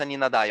do końca nie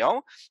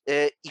nadają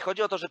i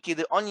chodzi o to, że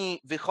kiedy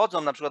oni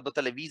wychodzą na przykład do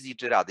telewizji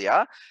czy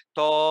radia,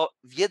 to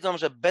wiedzą,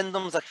 że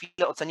będą za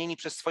chwilę ocenieni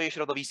przez swoje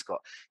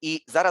środowisko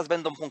i zaraz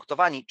będą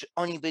punktowani, czy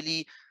oni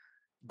byli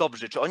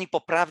dobrzy, czy oni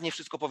poprawnie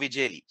wszystko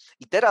powiedzieli.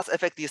 I teraz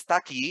efekt jest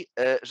taki,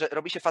 że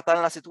robi się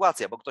fatalna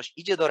sytuacja, bo ktoś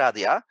idzie do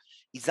radia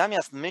i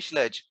zamiast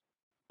myśleć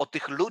o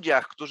tych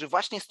ludziach, którzy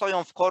właśnie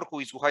stoją w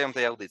korku i słuchają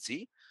tej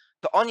audycji,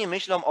 to oni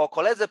myślą o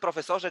koledze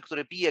profesorze,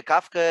 który pije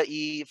kawkę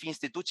i w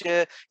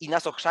instytucie i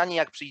nas ochrzani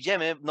jak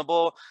przyjdziemy, no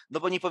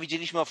bo nie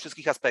powiedzieliśmy o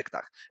wszystkich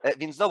aspektach.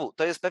 Więc znowu,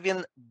 to jest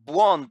pewien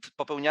błąd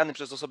popełniany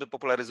przez osoby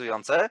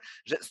popularyzujące,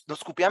 że no,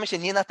 skupiamy się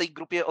nie na tej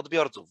grupie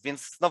odbiorców,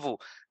 więc znowu,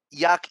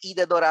 jak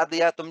idę do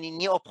radia, to mnie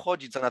nie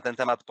obchodzi, co na ten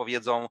temat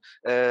powiedzą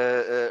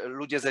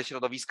ludzie ze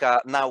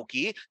środowiska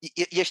nauki,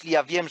 jeśli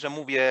ja wiem, że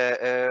mówię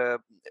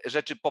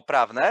rzeczy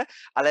poprawne,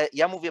 ale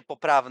ja mówię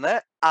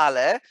poprawne,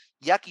 ale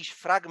jakiś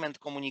fragment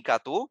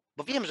komunikatu,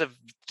 bo wiem, że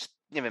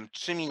nie wiem,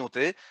 3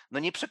 minuty, no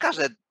nie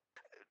przekażę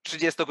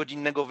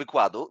 30-godzinnego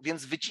wykładu,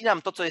 więc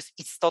wycinam to, co jest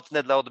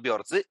istotne dla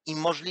odbiorcy i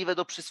możliwe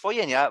do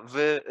przyswojenia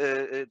w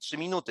 3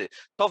 minuty.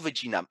 To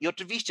wycinam. I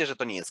oczywiście, że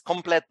to nie jest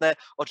kompletne,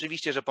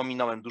 oczywiście, że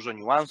pominąłem dużo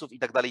niuansów i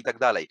tak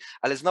dalej.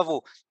 Ale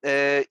znowu,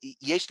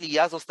 jeśli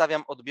ja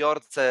zostawiam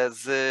odbiorcę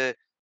z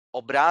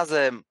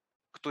obrazem,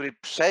 który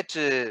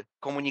przeczy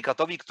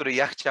komunikatowi, który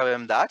ja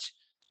chciałem dać,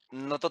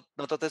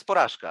 no to jest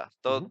porażka.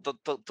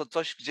 To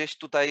coś gdzieś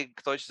tutaj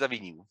ktoś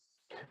zawinił.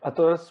 A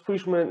teraz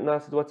spójrzmy na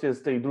sytuację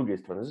z tej drugiej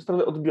strony, ze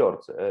strony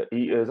odbiorcy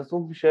i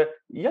zastanówmy się,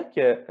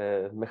 jakie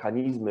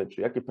mechanizmy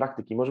czy jakie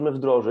praktyki możemy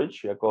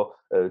wdrożyć jako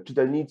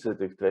czytelnicy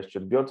tych treści,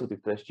 odbiorcy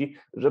tych treści,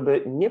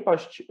 żeby nie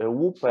paść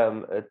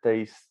łupem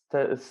tej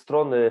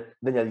strony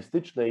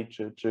denialistycznej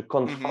czy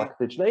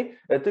kontrfaktycznej,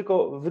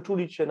 tylko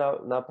wyczulić się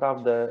na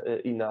prawdę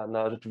i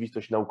na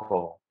rzeczywistość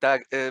naukową.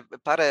 Tak,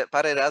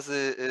 parę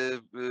razy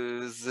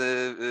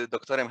z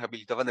doktorem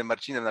habilitowanym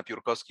Marcinem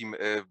Napiórkowskim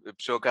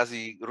przy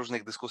okazji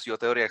różnych dyskusji o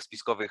teoriach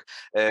spiskowych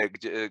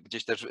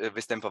gdzieś też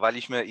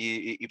występowaliśmy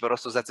i po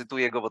prostu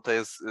zacytuję go, bo to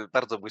jest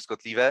bardzo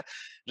błyskotliwe,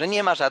 że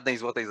nie ma żadnej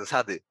złotej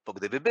zasady, bo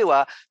gdyby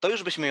była, to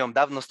już byśmy ją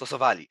dawno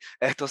stosowali.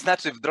 To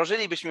znaczy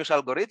wdrożylibyśmy już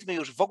algorytmy,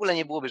 już w ogóle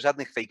nie byłoby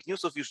żadnych fake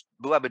newsów, już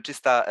byłaby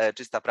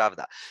czysta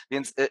prawda.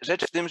 Więc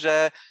rzecz w tym,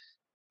 że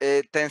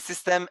ten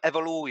system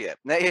ewoluuje.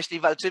 No, jeśli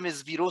walczymy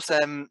z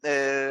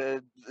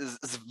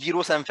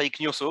wirusem fake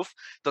newsów,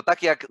 to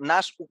tak jak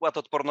nasz układ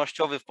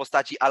odpornościowy w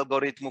postaci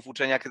algorytmów,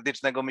 uczenia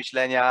krytycznego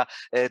myślenia,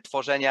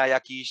 tworzenia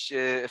jakichś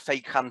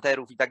fake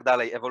hunterów i tak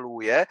dalej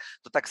ewoluuje,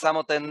 to tak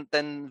samo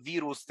ten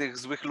wirus tych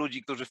złych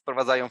ludzi, którzy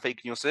wprowadzają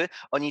fake newsy,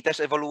 oni też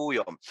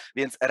ewoluują.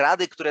 Więc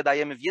rady, które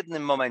dajemy w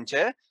jednym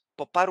momencie,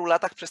 po paru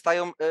latach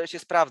przestają się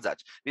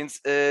sprawdzać.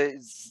 Więc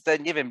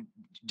nie wiem,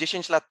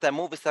 10 lat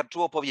temu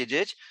wystarczyło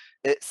powiedzieć,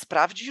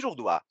 sprawdź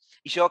źródła.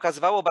 I się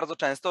okazywało bardzo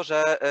często,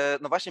 że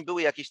no właśnie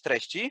były jakieś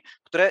treści,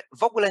 które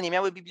w ogóle nie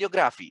miały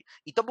bibliografii.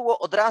 I to było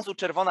od razu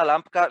czerwona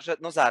lampka, że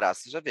no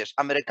zaraz, że wiesz,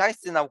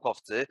 amerykańscy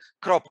naukowcy,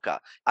 kropka,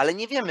 ale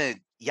nie wiemy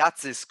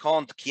jacy,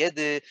 skąd,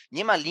 kiedy,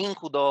 nie ma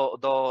linku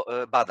do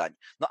badań.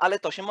 No ale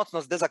to się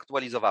mocno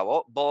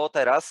zdezaktualizowało, bo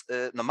teraz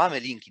no mamy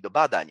linki do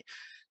badań.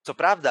 Co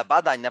prawda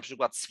badań na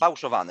przykład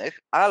sfałszowanych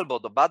albo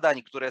do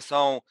badań, które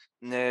są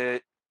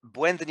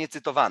błędnie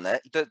cytowane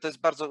i to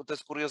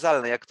jest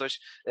kuriozalne,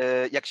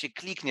 jak się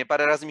kliknie,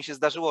 parę razy mi się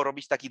zdarzyło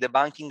robić taki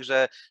debunking,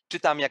 że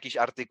czytam jakiś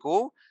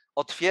artykuł,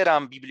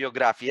 otwieram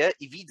bibliografię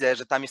i widzę,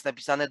 że tam jest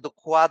napisane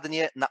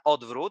dokładnie na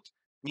odwrót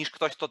niż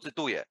ktoś to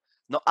cytuje.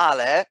 No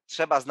ale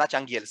trzeba znać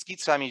angielski,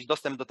 trzeba mieć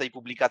dostęp do tej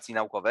publikacji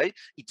naukowej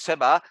i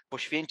trzeba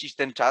poświęcić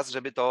ten czas,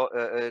 żeby to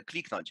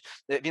kliknąć.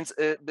 Więc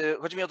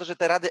chodzi mi o to, że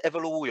te rady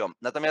ewoluują.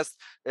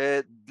 Natomiast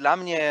dla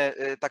mnie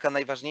taka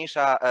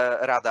najważniejsza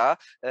rada,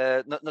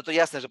 no to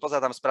jasne, że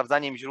poza tam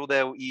sprawdzaniem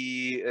źródeł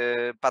i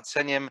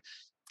patrzeniem,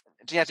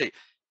 czy inaczej,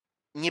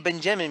 nie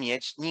będziemy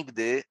mieć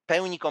nigdy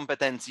pełni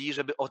kompetencji,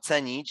 żeby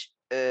ocenić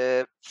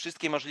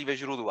wszystkie możliwe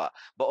źródła,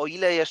 bo o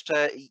ile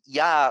jeszcze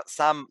ja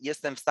sam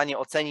jestem w stanie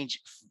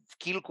ocenić w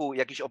kilku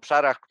jakichś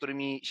obszarach,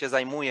 którymi się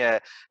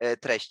zajmuję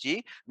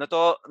treści,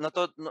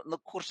 no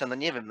kurczę, no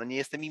nie wiem, no nie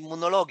jestem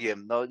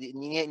immunologiem, no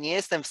nie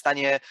jestem w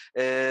stanie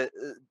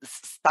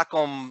z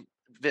taką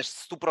wiesz,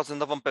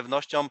 100%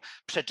 pewnością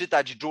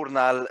przeczytać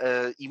journal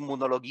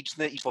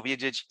immunologiczny i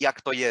powiedzieć,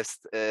 jak to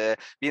jest.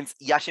 Więc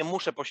ja się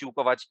muszę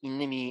posiłkować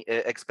innymi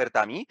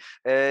ekspertami.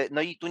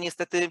 No i tu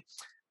niestety,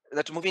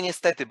 znaczy mówię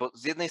niestety, bo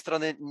z jednej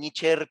strony nie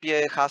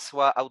cierpię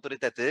hasła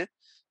autorytety,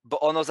 bo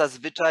ono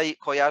zazwyczaj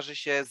kojarzy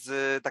się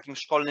z takim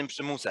szkolnym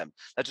przymusem.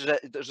 Znaczy,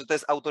 że to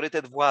jest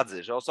autorytet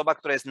władzy, że osoba,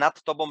 która jest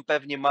nad tobą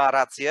pewnie ma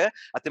rację,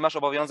 a ty masz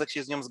obowiązek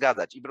się z nią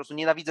zgadzać. I po prostu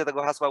nienawidzę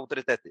tego hasła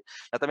autorytety.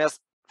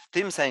 Natomiast w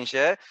tym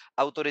sensie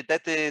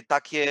autorytety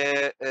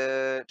takie,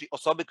 czyli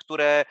osoby,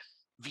 które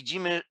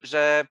widzimy,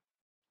 że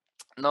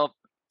no,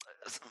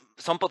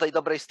 są po tej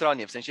dobrej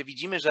stronie, w sensie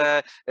widzimy,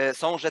 że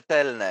są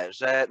rzetelne,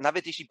 że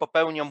nawet jeśli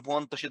popełnią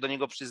błąd, to się do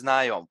niego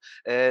przyznają.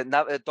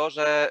 To,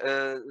 że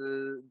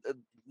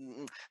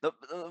no,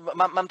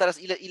 mam teraz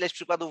ileś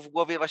przykładów w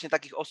głowie właśnie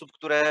takich osób,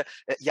 które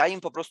ja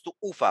im po prostu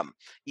ufam.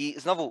 I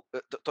znowu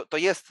to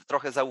jest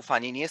trochę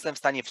zaufanie, nie jestem w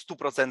stanie w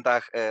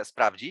 100%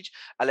 sprawdzić,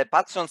 ale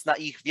patrząc na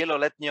ich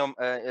wieloletnią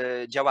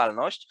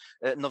działalność,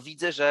 no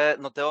widzę, że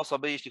no te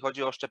osoby, jeśli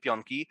chodzi o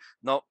szczepionki,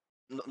 no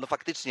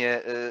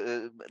faktycznie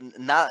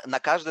na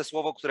każde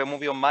słowo, które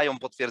mówią, mają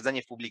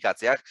potwierdzenie w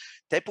publikacjach.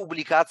 Te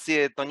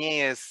publikacje to nie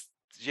jest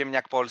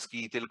ziemniak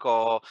polski,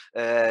 tylko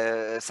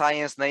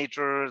Science,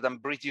 Nature,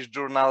 tam British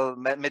Journal,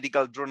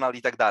 Medical Journal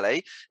i tak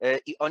dalej.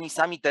 I oni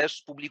sami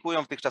też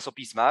publikują w tych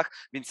czasopismach,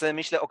 więc sobie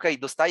myślę, ok,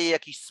 dostaję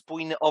jakiś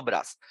spójny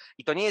obraz.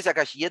 I to nie jest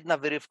jakaś jedna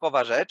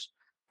wyrywkowa rzecz,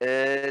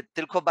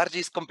 tylko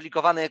bardziej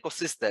skomplikowany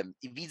ekosystem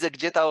i widzę,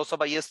 gdzie ta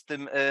osoba jest w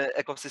tym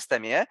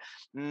ekosystemie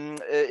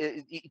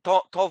i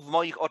to w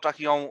moich oczach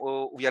ją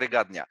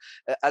uwiarygadnia.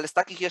 Ale z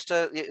takich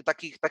jeszcze,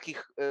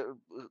 takich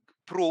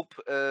prób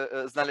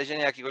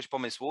znalezienia jakiegoś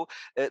pomysłu,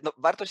 no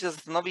warto się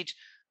zastanowić,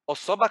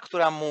 osoba,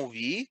 która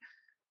mówi,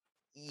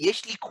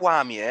 jeśli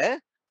kłamie,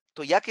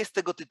 to jakie z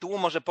tego tytułu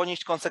może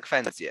ponieść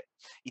konsekwencje.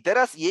 I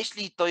teraz,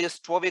 jeśli to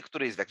jest człowiek,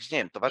 który jest w jakimś, nie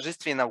wiem,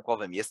 towarzystwie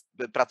naukowym, jest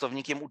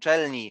pracownikiem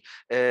uczelni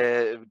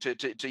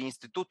czy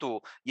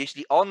instytutu,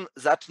 jeśli on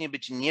zacznie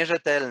być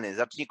nierzetelny,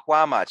 zacznie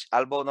kłamać,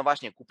 albo no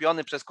właśnie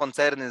kupiony przez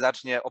koncerny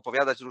zacznie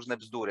opowiadać różne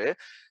bzdury,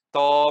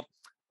 to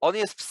on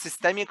jest w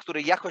systemie,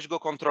 który jakoś go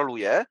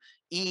kontroluje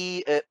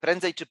i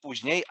prędzej czy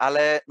później,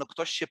 ale no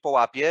ktoś się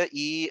połapie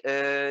i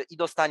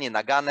dostanie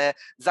naganę,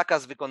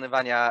 zakaz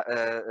wykonywania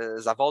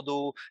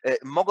zawodu,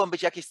 mogą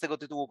być jakieś z tego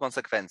tytułu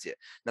konsekwencje.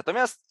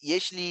 Natomiast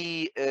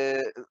jeśli,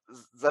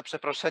 za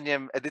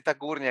przeproszeniem, Edyta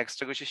Górniak, z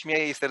czego się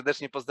śmieję i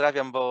serdecznie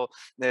pozdrawiam, bo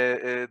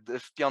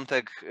w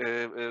piątek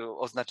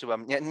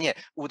oznaczyłam,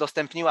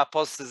 udostępniła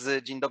post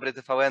z Dzień Dobry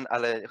TVN,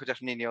 ale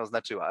chociaż mnie nie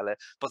oznaczyła, ale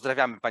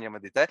pozdrawiamy panią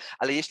Edytę,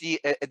 ale jeśli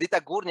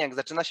Edyta Górniak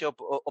zaczyna się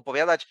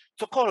opowiadać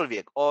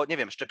cokolwiek o, nie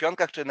wiem,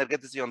 szczepionkach czy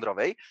energetyce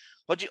jądrowej,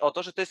 chodzi o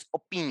to, że to jest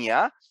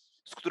opinia,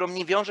 z którą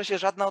nie wiąże się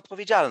żadna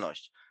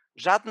odpowiedzialność.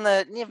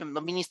 Żadne, nie wiem,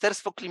 no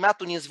Ministerstwo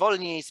Klimatu nie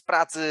zwolni jej z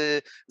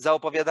pracy za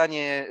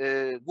opowiadanie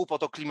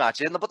głupot o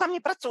klimacie, no bo tam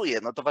nie pracuje.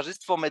 No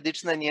Towarzystwo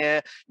Medyczne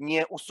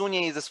nie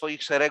usunie jej ze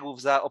swoich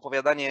szeregów za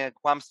opowiadanie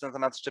kłamstw na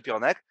temat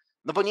szczepionek,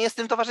 no bo nie jest w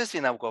tym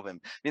towarzystwie naukowym.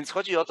 Więc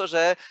chodzi o to,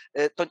 że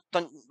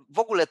to w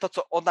ogóle to,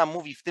 co ona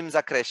mówi w tym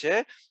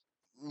zakresie,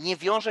 nie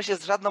wiąże się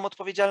z żadną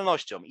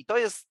odpowiedzialnością. I to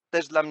jest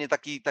też dla mnie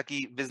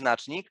taki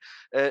wyznacznik,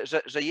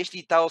 że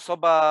jeśli ta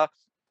osoba,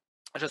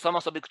 że są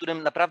osoby,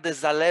 którym naprawdę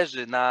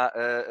zależy na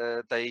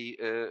tej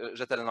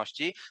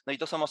rzetelności, no i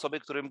to są osoby,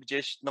 którym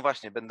gdzieś, no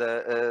właśnie,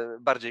 będę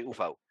bardziej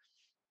ufał.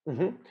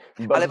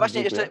 Ale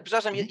właśnie dziękuję. jeszcze,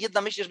 przepraszam,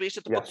 jedna myśl, żeby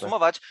jeszcze to Jasne.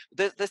 podsumować,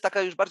 to jest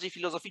taka już bardziej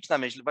filozoficzna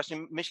myśl, właśnie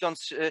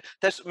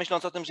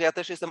myśląc o tym, że ja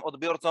też jestem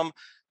odbiorcą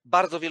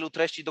bardzo wielu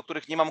treści, do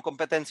których nie mam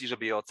kompetencji,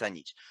 żeby je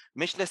ocenić.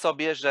 Myślę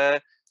sobie,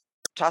 że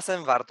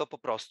czasem warto po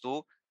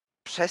prostu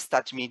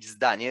przestać mieć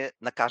zdanie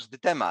na każdy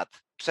temat,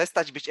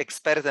 przestać być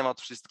ekspertem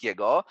od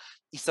wszystkiego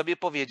i sobie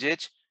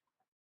powiedzieć,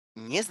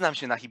 nie znam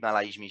się na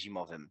himalaizmie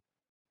zimowym.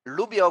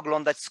 Lubię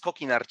oglądać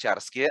skoki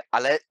narciarskie,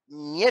 ale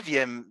nie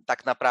wiem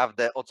tak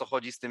naprawdę, o co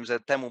chodzi z tym, że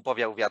temu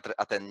powiał wiatr,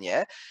 a ten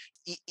nie.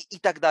 I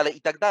tak dalej,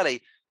 i tak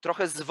dalej.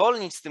 Trochę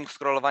zwolnić z tym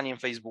scrollowaniem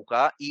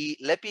Facebooka i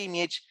lepiej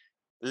mieć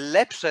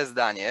lepsze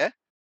zdanie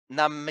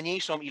na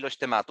mniejszą ilość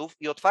tematów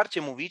i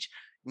otwarcie mówić,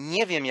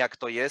 nie wiem jak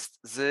to jest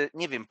z,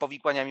 nie wiem,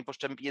 powikłaniami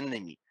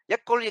poszczepiennymi.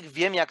 Jakkolwiek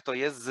wiem jak to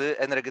jest z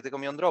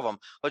energetyką jądrową.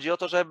 Chodzi o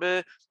to,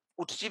 żeby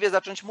uczciwie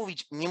zacząć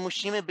mówić, nie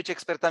musimy być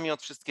ekspertami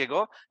od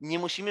wszystkiego, nie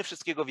musimy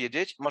wszystkiego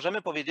wiedzieć,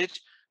 możemy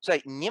powiedzieć,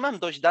 słuchaj, nie mam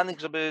dość danych,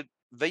 żeby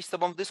wejść z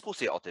tobą w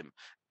dyskusję o tym.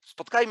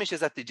 Spotkajmy się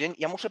za tydzień,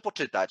 ja muszę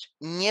poczytać,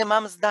 nie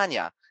mam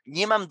zdania,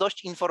 nie mam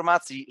dość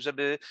informacji,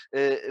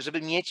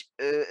 żeby mieć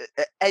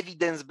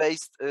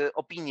evidence-based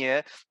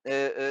opinię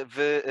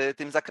w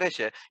tym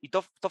zakresie. I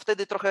to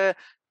wtedy trochę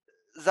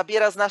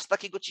zabiera z nas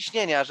takiego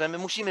ciśnienia, że my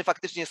musimy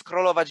faktycznie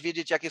scrollować,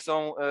 wiedzieć jakie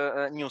są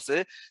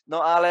newsy,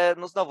 no ale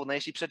no znowu, no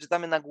jeśli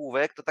przeczytamy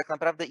nagłówek, to tak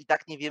naprawdę i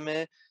tak nie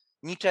wiemy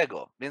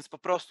niczego, więc po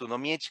prostu no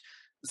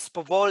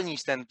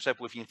spowolnić ten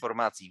przepływ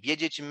informacji,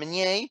 wiedzieć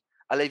mniej,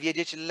 ale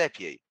wiedzieć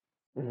lepiej.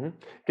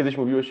 Kiedyś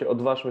mówiło się,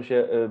 odważmy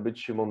się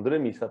być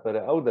mądrymi,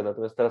 sapere aude,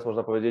 natomiast teraz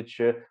można powiedzieć,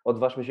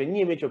 odważmy się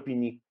nie mieć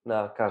opinii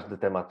na każdy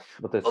temat,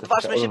 bo to jest też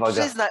taka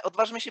odwaga.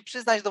 Odważmy się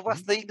przyznać do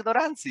własnej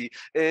ignorancji.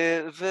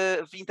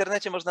 W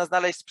internecie można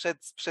znaleźć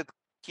sprzed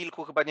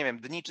kilku, chyba nie wiem,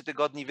 dni czy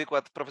tygodni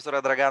wykład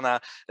profesora Dragana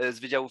z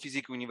Wydziału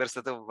Fizyki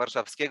Uniwersytetu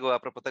Warszawskiego a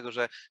propos tego,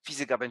 że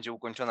fizyka będzie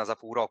ukończona za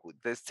pół roku.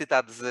 To jest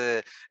cytat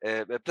z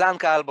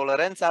Plancka albo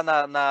Lorenza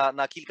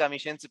na kilka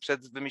miesięcy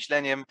przed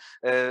wymyśleniem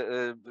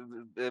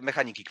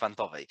mechaniki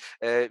kwantowej.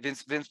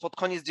 Więc pod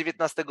koniec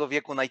XIX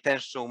wieku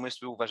najtęższe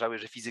umysły uważały,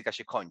 że fizyka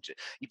się kończy.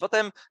 I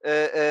potem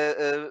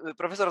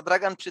profesor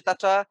Dragan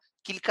przytacza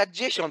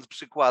kilkadziesiąt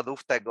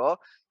przykładów tego,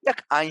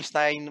 jak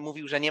Einstein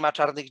mówił, że nie ma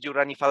czarnych dziur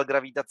ani fal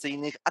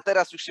grawitacyjnych, a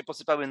teraz już się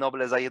posypały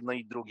Noble za jedno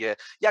i drugie.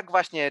 Jak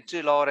właśnie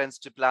czy Lorenz,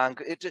 czy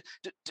Planck, czy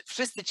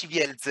wszyscy ci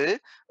wielcy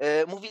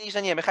mówili,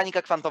 że nie,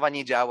 mechanika kwantowa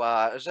nie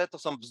działa, że to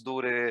są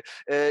bzdury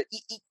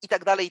i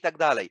tak dalej, i tak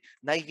dalej.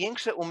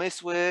 Największe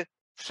umysły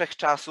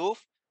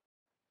wszechczasów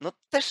no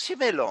też się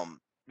mylą.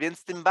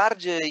 Więc tym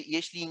bardziej,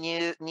 jeśli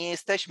nie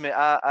jesteśmy,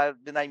 a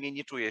bynajmniej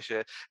nie czuję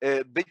się,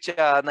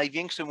 bycia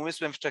największym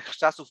umysłem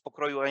wszechczasów w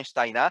pokroju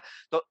Einsteina,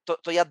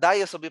 to ja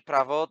daję sobie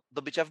prawo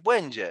do bycia w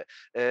błędzie.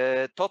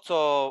 To,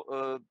 co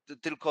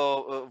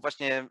tylko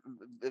właśnie,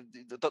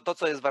 to,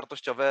 co jest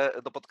wartościowe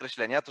do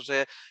podkreślenia, to,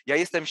 że ja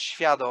jestem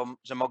świadom,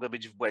 że mogę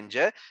być w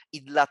błędzie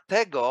i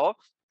dlatego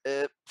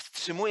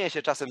wstrzymuję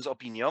się czasem z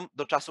opinią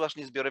do czasu, aż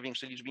nie zbiorę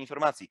większej liczby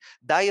informacji.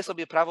 Daję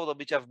sobie prawo do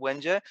bycia w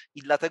błędzie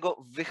i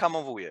dlatego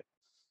wyhamowuję.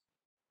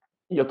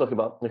 I o to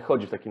chyba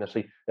chodzi w takiej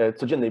naszej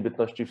codziennej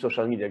bytności w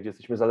social media, gdzie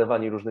jesteśmy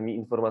zalewani różnymi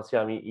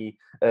informacjami i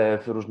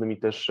różnymi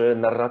też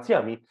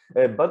narracjami.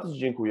 Bardzo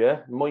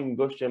dziękuję. Moim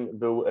gościem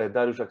był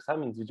Dariusz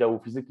Aksamit z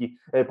Wydziału Fizyki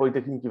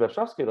Politechniki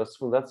Warszawskiej oraz z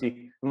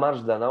Fundacji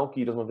Marsz dla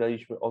Nauki.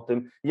 Rozmawialiśmy o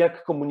tym,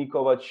 jak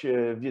komunikować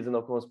wiedzę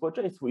naukową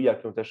społeczeństwu i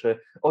jak ją też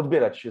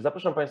odbierać.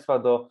 Zapraszam Państwa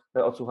do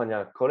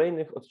odsłuchania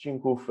kolejnych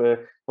odcinków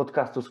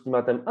podcastu z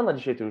klimatem, a na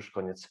dzisiaj to już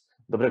koniec.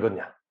 Dobrego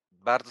dnia.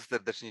 Bardzo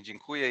serdecznie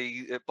dziękuję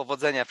i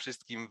powodzenia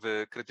wszystkim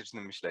w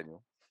krytycznym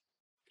myśleniu.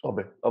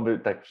 Oby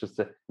tak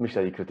wszyscy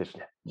myśleli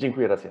krytycznie.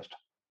 Dziękuję raz jeszcze.